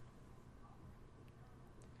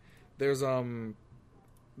 There's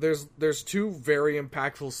two very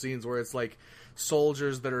impactful scenes where it's like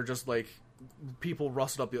soldiers that are just like people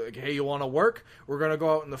rustled up, like, hey, you want to work? We're gonna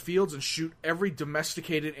go out in the fields and shoot every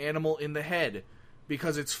domesticated animal in the head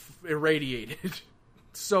because it's irradiated.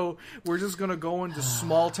 So we're just gonna go into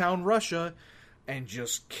small town Russia and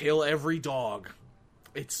just kill every dog.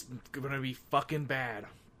 It's gonna be fucking bad.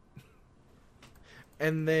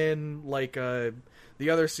 And then, like, the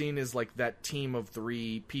other scene is, like, that team of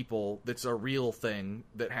 3 people that's a real thing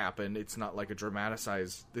that happened. It's not, like, a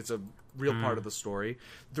dramatized... It's a real part of the story.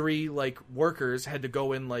 3, like, workers had to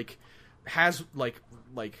go in, like,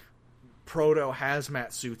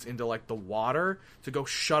 proto-hazmat suits into, like, the water to go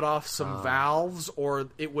shut off some valves, or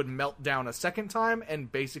it would melt down a second time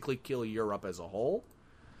and basically kill Europe as a whole.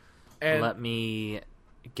 And let me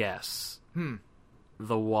guess.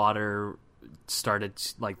 The water started,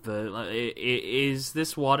 like, was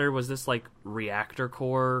this like reactor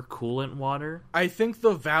core coolant water? I think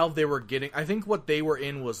the valve they were getting, I think what they were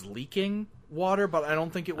in was leaking water, but I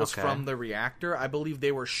don't think it was from the reactor. I believe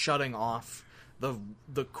they were shutting off the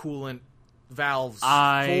coolant valves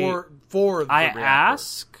for the reactor. I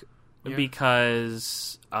ask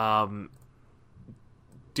because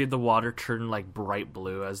did the water turn like bright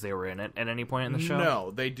blue as they were in it at any point in the show?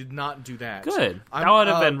 No, they did not do that. Good. That would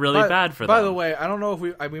have been really bad for them. By the way, I don't know if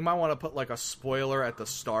we might want to put like a spoiler at the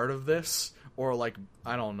start of this, or like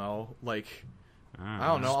I don't know.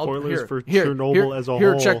 Spoilers for Chernobyl as a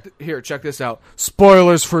whole. Check this out.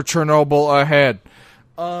 Spoilers for Chernobyl ahead.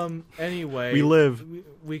 Anyway, we live.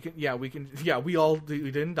 We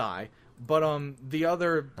didn't die. But the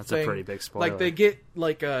other that's thing, a pretty big spoiler. Like they get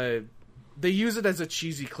like they use it as a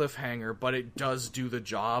cheesy cliffhanger, but it does do the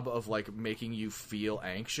job of like making you feel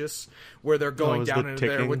anxious. Where they're going down into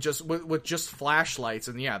there with just flashlights,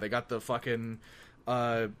 and they got the fucking.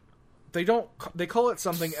 They call it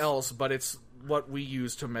something else, but it's what we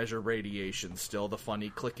use to measure radiation. Still, the funny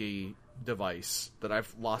clicky device that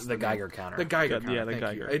I've lost the Geiger counter. The Geiger counter. Yeah, the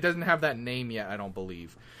Geiger. It doesn't have that name yet, I don't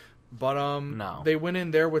believe. But no. They went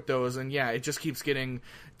in there with those, and it just keeps getting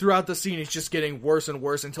throughout the scene. It's just getting worse and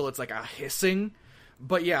worse until it's like a hissing.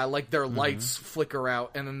 But like their lights flicker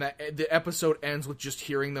out, and then the episode ends with just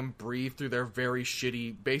hearing them breathe through their very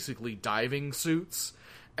shitty, basically diving suits,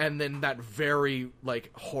 and then that very like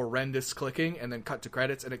horrendous clicking, and then cut to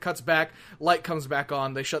credits, and it cuts back. Light comes back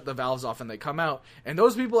on. They shut the valves off, and they come out. And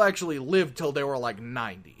those people actually lived till they were like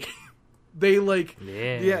 90. They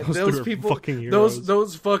those people, fucking heroes.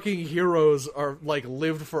 those fucking heroes are like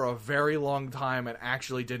lived for a very long time and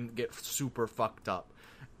actually didn't get super fucked up.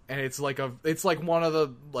 And it's like one of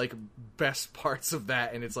the like best parts of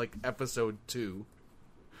that, and it's like episode 2.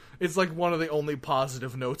 It's like one of the only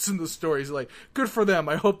positive notes in the story. It's like, good for them.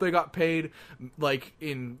 I hope they got paid like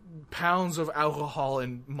in pounds of alcohol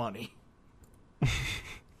and money.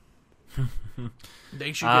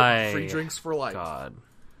 They should get free drinks for life. God.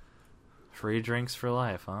 Free drinks for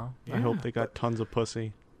life, huh? I hope they got tons of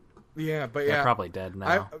pussy. Yeah, but They're probably dead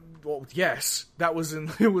now. Yes, it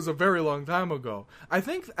was a very long time ago. I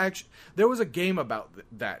think actually there was a game about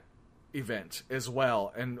that event as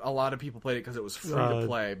well, and a lot of people played it because it was free to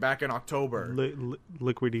play back in October.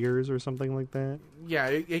 Liquid Ears or something like that. Yeah,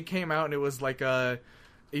 it came out and it was like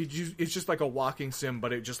it's just like a walking sim,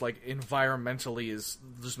 but it just like environmentally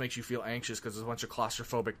just makes you feel anxious because there's a bunch of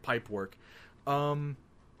claustrophobic pipe work.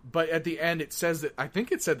 But at the end, it says that I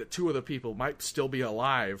think it said that 2 of the people might still be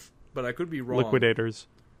alive, but I could be wrong. Liquidators.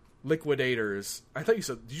 I thought you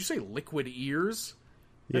said. Did you say liquid ears?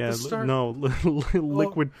 Yeah.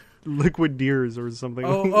 Liquid deers or something.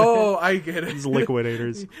 Oh, I get it. It's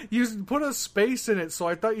liquidators. You put a space in it, so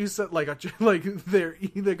I thought you said like they're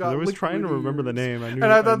either got. I was trying to remember the name.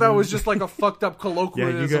 I thought that was just like a fucked up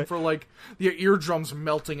colloquialism for like your eardrums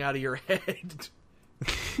melting out of your head.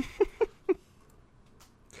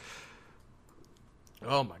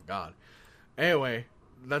 Oh my god. Anyway,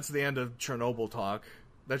 that's the end of Chernobyl talk.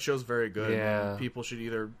 That show's very good. Yeah. People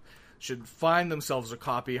should find themselves a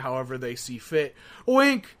copy however they see fit.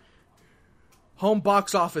 Wink! Home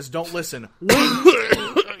box office, don't listen.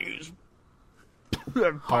 Wink!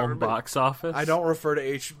 Home box office? I don't refer to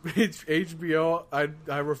HBO.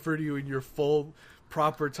 I refer to you in your full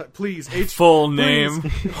proper please. Full name.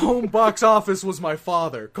 Please. Home box office was my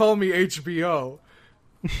father. Call me HBO.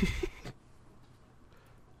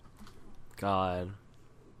 God.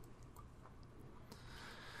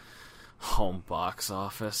 Home box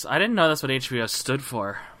office. I didn't know that's what HBO stood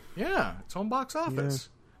for. Yeah, it's home box office.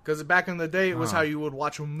 Because back in the day, it was how you would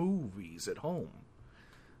watch movies at home.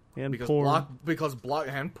 And because porn.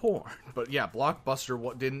 And porn. But yeah,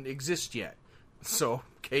 Blockbuster didn't exist yet. So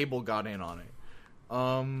cable got in on it.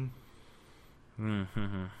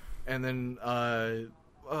 And then,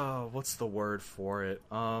 what's the word for it?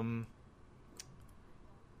 I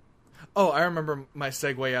remember my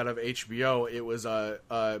segue out of HBO. It was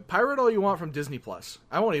pirate all you want from Disney Plus.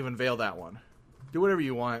 I won't even veil that one. Do whatever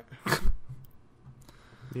you want.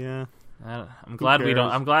 Yeah. I'm glad we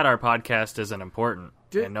don't. I'm glad our podcast isn't important,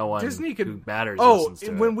 and no one Disney who matters. Oh,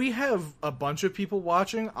 to when it. we have a bunch of people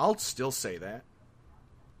watching, I'll still say that.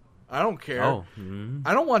 I don't care. Oh,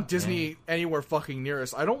 I don't want Disney anywhere fucking near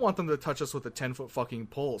us. I don't want them to touch us with a 10-foot fucking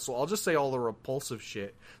pole. So I'll just say all the repulsive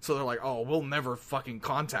shit. So they're like, oh, we'll never fucking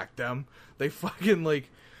contact them. They fucking like,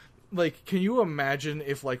 can you imagine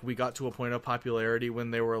if like we got to a point of popularity when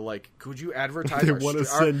they were like, could you advertise? They want to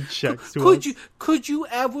send checks to us. Could you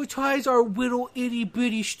advertise our little itty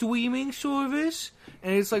bitty streaming service?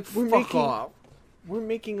 And it's like, fuck off. We're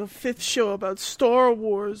making a 5th show about Star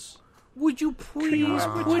Wars. Would you please,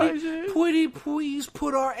 please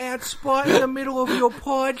put our ad spot in the middle of your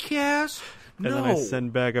podcast? And then I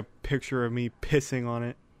send back a picture of me pissing on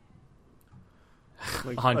it.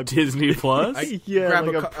 Like, on Disney Plus? A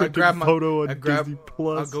photo on Disney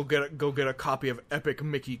Plus. I'll go get a copy of Epic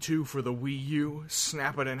Mickey 2 for the Wii U.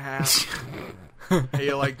 Snap it in half. Hey,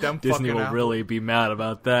 you like them Disney fucking will really be mad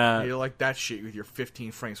about that. Hey, you like that shit with your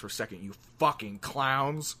 15 frames per second, you fucking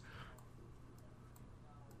clowns.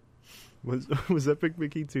 Was Epic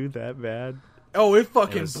Mickey 2 that bad? Oh, it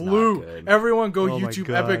fucking blew. Everyone go Oh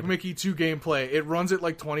YouTube Epic Mickey 2 gameplay. It runs at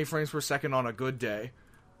like 20 frames per second on a good day.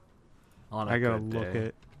 I gotta look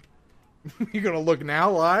at. You gonna look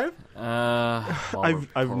now live?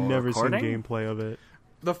 I've never seen gameplay of it.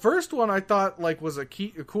 The first one I thought like was a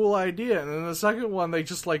cool idea, and then the second one they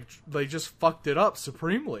just fucked it up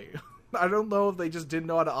supremely. I don't know if they just didn't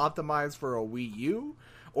know how to optimize for a Wii U,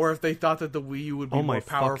 or if they thought that the Wii U would be more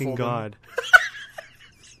powerful. Oh my fucking god!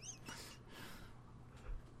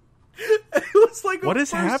 It was like what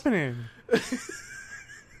is happening?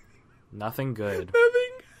 Nothing good.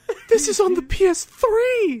 This is on the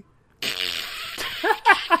PS3.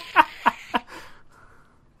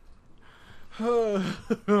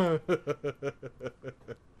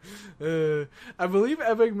 I believe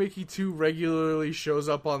Epic Mickey 2 regularly shows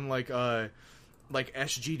up on like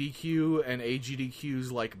SGDQ and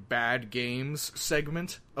AGDQ's like bad games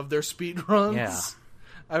segment of their speedruns. Yeah.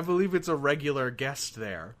 I believe it's a regular guest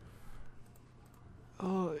there.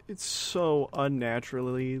 Oh, it's so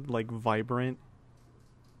unnaturally like vibrant.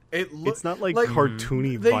 It's not like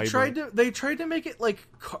cartoony. Vibrant. They tried to make it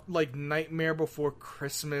like Nightmare Before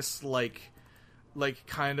Christmas, like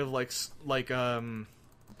kind of like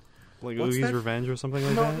Oogie's Revenge or something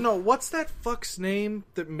like that. No, what's that fuck's name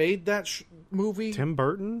that made that movie? Tim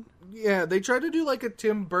Burton. Yeah, they tried to do like a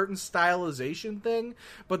Tim Burton stylization thing,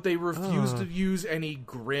 but they refused to use any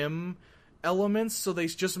grim elements, so they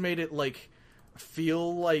just made it like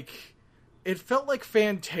feel like it felt like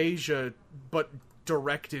Fantasia, but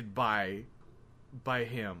directed by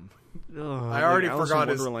him. I already forgot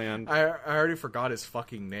his. I already forgot his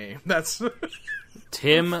fucking name. That's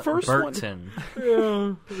Tim Burton.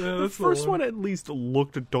 The first one at least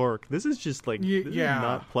looked dark. This is just like this is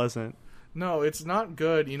not pleasant. No, it's not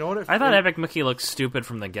good. You know what? I thought Epic Mickey looked stupid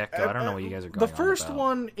from the get-go. I don't know what you guys are going on about. The first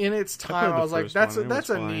one, in its time, I was like, that's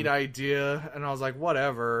a neat idea. And I was like,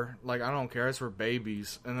 whatever. Like, I don't care. It's for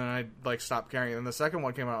babies. And then I, like, stopped caring. And the second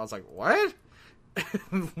one came out, I was like, what?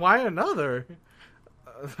 Why another?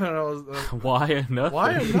 And I was why another?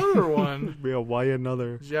 Why another one? Yeah, why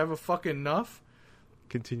another? Did you have a fucking enough?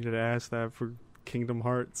 Continue to ask that for Kingdom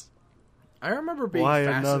Hearts. I remember being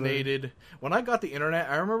fascinated when I got the internet.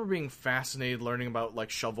 I remember being fascinated learning about like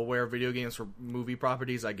shovelware video games for movie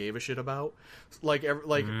properties I gave a shit about. Like I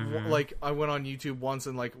went on YouTube once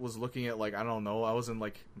and like was looking at like I don't know. I was in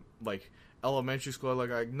like elementary school,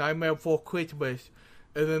 like Nightmare Before Christmas,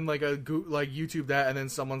 and then like YouTube that, and then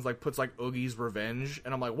someone's like puts like Oogie's Revenge,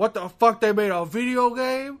 and I'm like, what the fuck? They made a video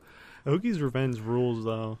game? Oogie's Revenge rules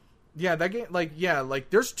though. Yeah, that game,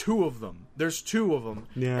 there's two of them.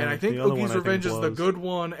 Yeah, and I think Oogie's Revenge is the good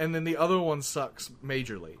one, and then the other one sucks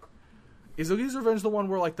majorly. Is Oogie's Revenge the one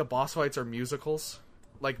where, like, the boss fights are musicals?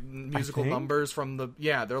 Like, musical numbers from the...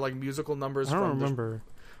 Yeah, they're, like, musical numbers I don't remember.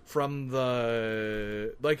 From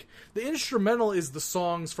the... Like, the instrumental is the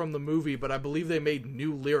songs from the movie, but I believe they made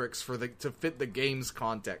new lyrics to fit the game's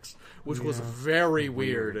context, which was very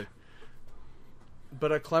weird.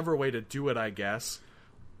 But a clever way to do it, I guess.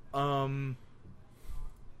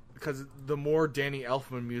 because the more Danny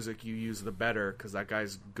Elfman music you use, the better, because that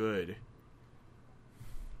guy's good.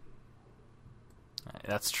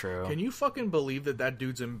 That's true. Can you fucking believe that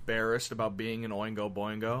dude's embarrassed about being an Oingo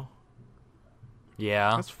Boingo?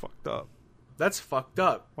 Yeah. That's fucked up. That's fucked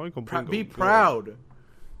up. Oingo Boingo Be good. proud.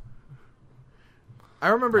 I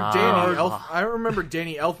remember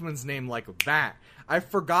Danny Elfman's name like that. I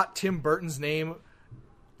forgot Tim Burton's name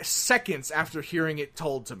seconds after hearing it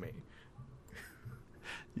told to me.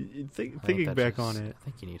 Thinking back on it, I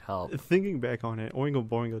think you need help. Thinking back on it, Oingo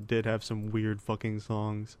Boingo did have some weird fucking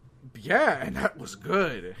songs. Yeah, and that was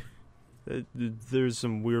good. There's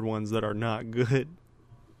some weird ones that are not good.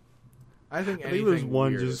 I think anything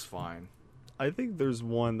weird is fine. I think there's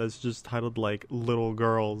one that's just titled like Little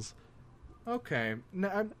Girls. Okay,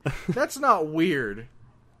 that's not weird.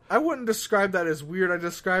 I wouldn't describe that as weird. I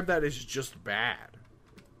describe that as just bad.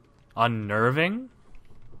 Unnerving?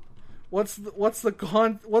 What's the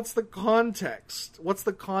context? What's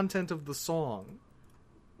the content of the song?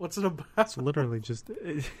 What's it about? It's literally just.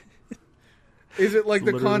 Is it like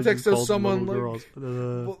the context of someone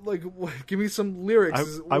like give me some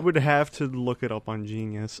lyrics? I would have to look it up on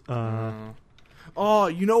Genius. Oh,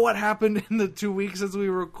 you know what happened in the 2 weeks since we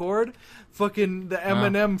record? Fucking the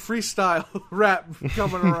Eminem freestyle rap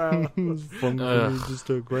coming around. From just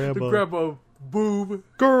to grab a boob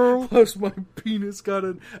girl. Plus my penis got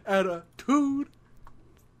an attitude.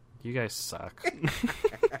 You guys suck.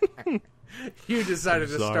 You decided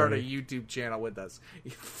to start a YouTube channel with us.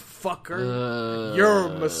 You fucker. You're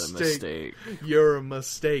a mistake. You're a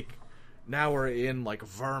mistake. Now we're in like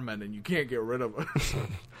vermin and you can't get rid of us.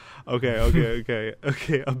 Okay.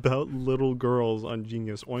 About Little Girls on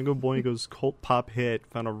Genius. Oingo Boingo's cult pop hit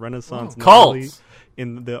found a renaissance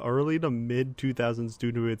in the early to mid 2000s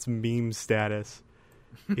due to its meme status.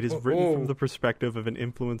 It is written from the perspective of an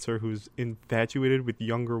influencer who's infatuated with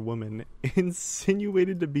younger women,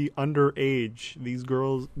 insinuated to be underage.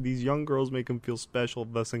 These young girls make him feel special,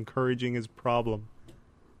 thus encouraging his problem.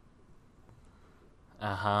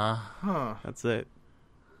 Huh. That's it.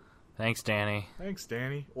 Thanks, Danny.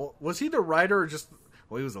 Well, was he the writer or just...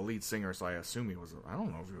 Well, he was the lead singer, so I assume he was... I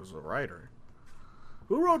don't know if he was a writer.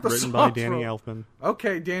 Who wrote the songs? Written by Danny Elfman.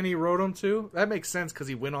 Okay, Danny wrote them too? That makes sense because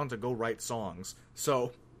he went on to go write songs.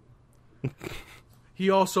 So... He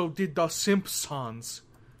also did The Simpsons.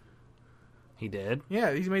 He did?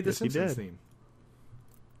 Yeah, he made the Simpsons theme.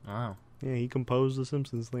 Oh. Yeah, he composed the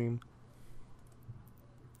Simpsons theme.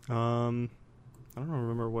 I don't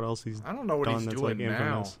remember what else he's done. I don't know what he's doing like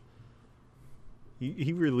now.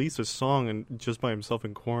 He released a song just by himself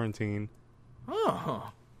in quarantine.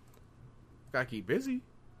 Oh. Gotta keep busy.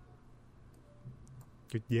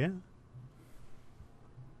 Yeah.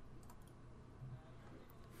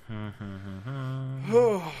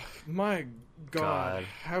 Oh, my God.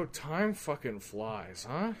 How time fucking flies,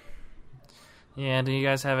 huh? Yeah, do you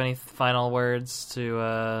guys have any final words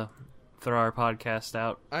to throw our podcast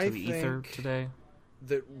out to the ether today?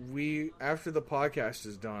 That we, after the podcast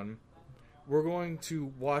is done, we're going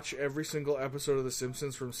to watch every single episode of The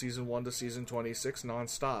Simpsons from season 1 to season 26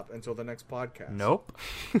 nonstop until the next podcast. Nope.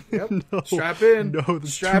 Yep. No. Strap in. No,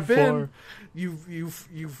 that's Strap too in. far.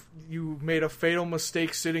 You've made a fatal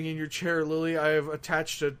mistake sitting in your chair, Lily. I have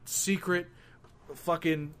attached a secret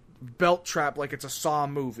fucking belt trap like it's a Saw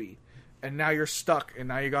movie. And now you're stuck, and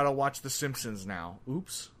now you gotta watch The Simpsons now.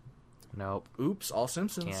 Oops. Nope. Oops, all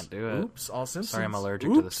Simpsons. Can't do it. Oops, all Simpsons. Sorry, I'm allergic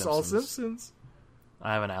to The Simpsons. All Simpsons.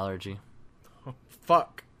 I have an allergy. Oh,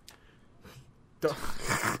 fuck. I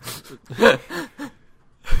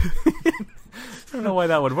don't know why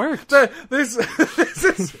that would work. I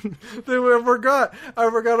forgot I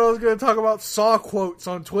was going to talk about Saw quotes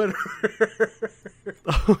on Twitter.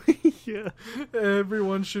 Oh, yeah.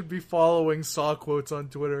 Everyone should be following Saw quotes on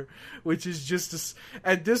Twitter, which is just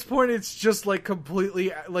at this point it's just like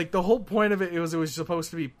completely like the whole point of it was supposed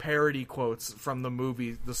to be parody quotes from the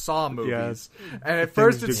movies, the Saw movies. Yeah, and at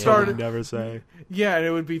first it started never say. Yeah, and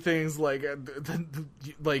it would be things like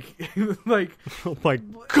like oh my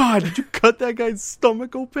God, did you cut that guy's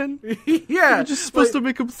stomach open? Yeah, you're just supposed to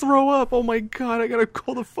make him throw up. Oh my God, I gotta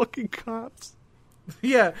call the fucking cops.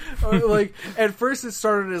 Yeah, like at first it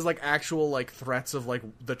started as like actual like threats of like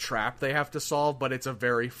the trap they have to solve, but it's a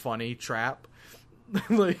very funny trap.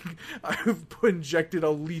 like, I've injected a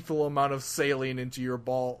lethal amount of saline into your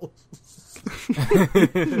balls.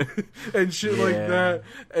 And shit like that,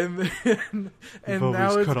 and then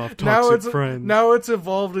now it's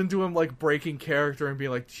evolved into him like breaking character and being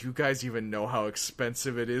like, "Do you guys even know how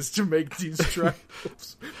expensive it is to make these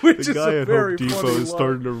traps?" Which the is guy a at very Home Depot is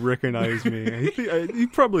starting to recognize me. He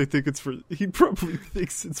probably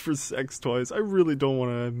thinks it's for sex toys. I really don't want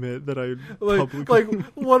to admit that I publicly...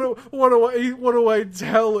 what do I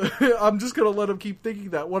tell him? I'm just gonna let him keep thinking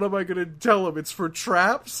that. What am I gonna tell him? It's for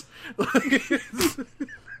traps.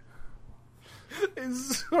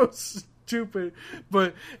 It's so stupid.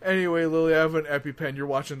 But anyway, Lily, I have an EpiPen. You're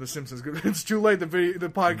watching The Simpsons. It's too late. The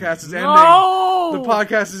podcast is ending. No! The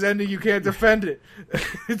podcast is ending. You can't defend it.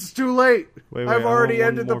 It's too late. Wait, I've already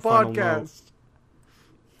ended the podcast. podcast.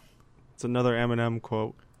 It's another Eminem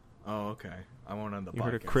quote. Oh, okay. I won't end the podcast. You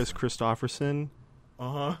heard of Chris Christopherson?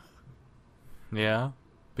 Uh-huh. Yeah.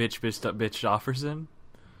 Bitch Offerson?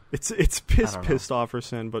 It's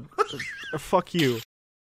Pissofferson, but fuck you.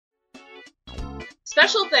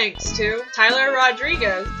 Special thanks to Tyler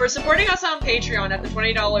Rodriguez for supporting us on Patreon at the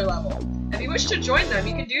 $20 level. If you wish to join them,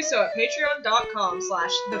 you can do so at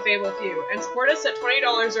patreon.com/thefableFew and support us at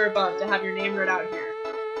 $20 or above to have your name read out here.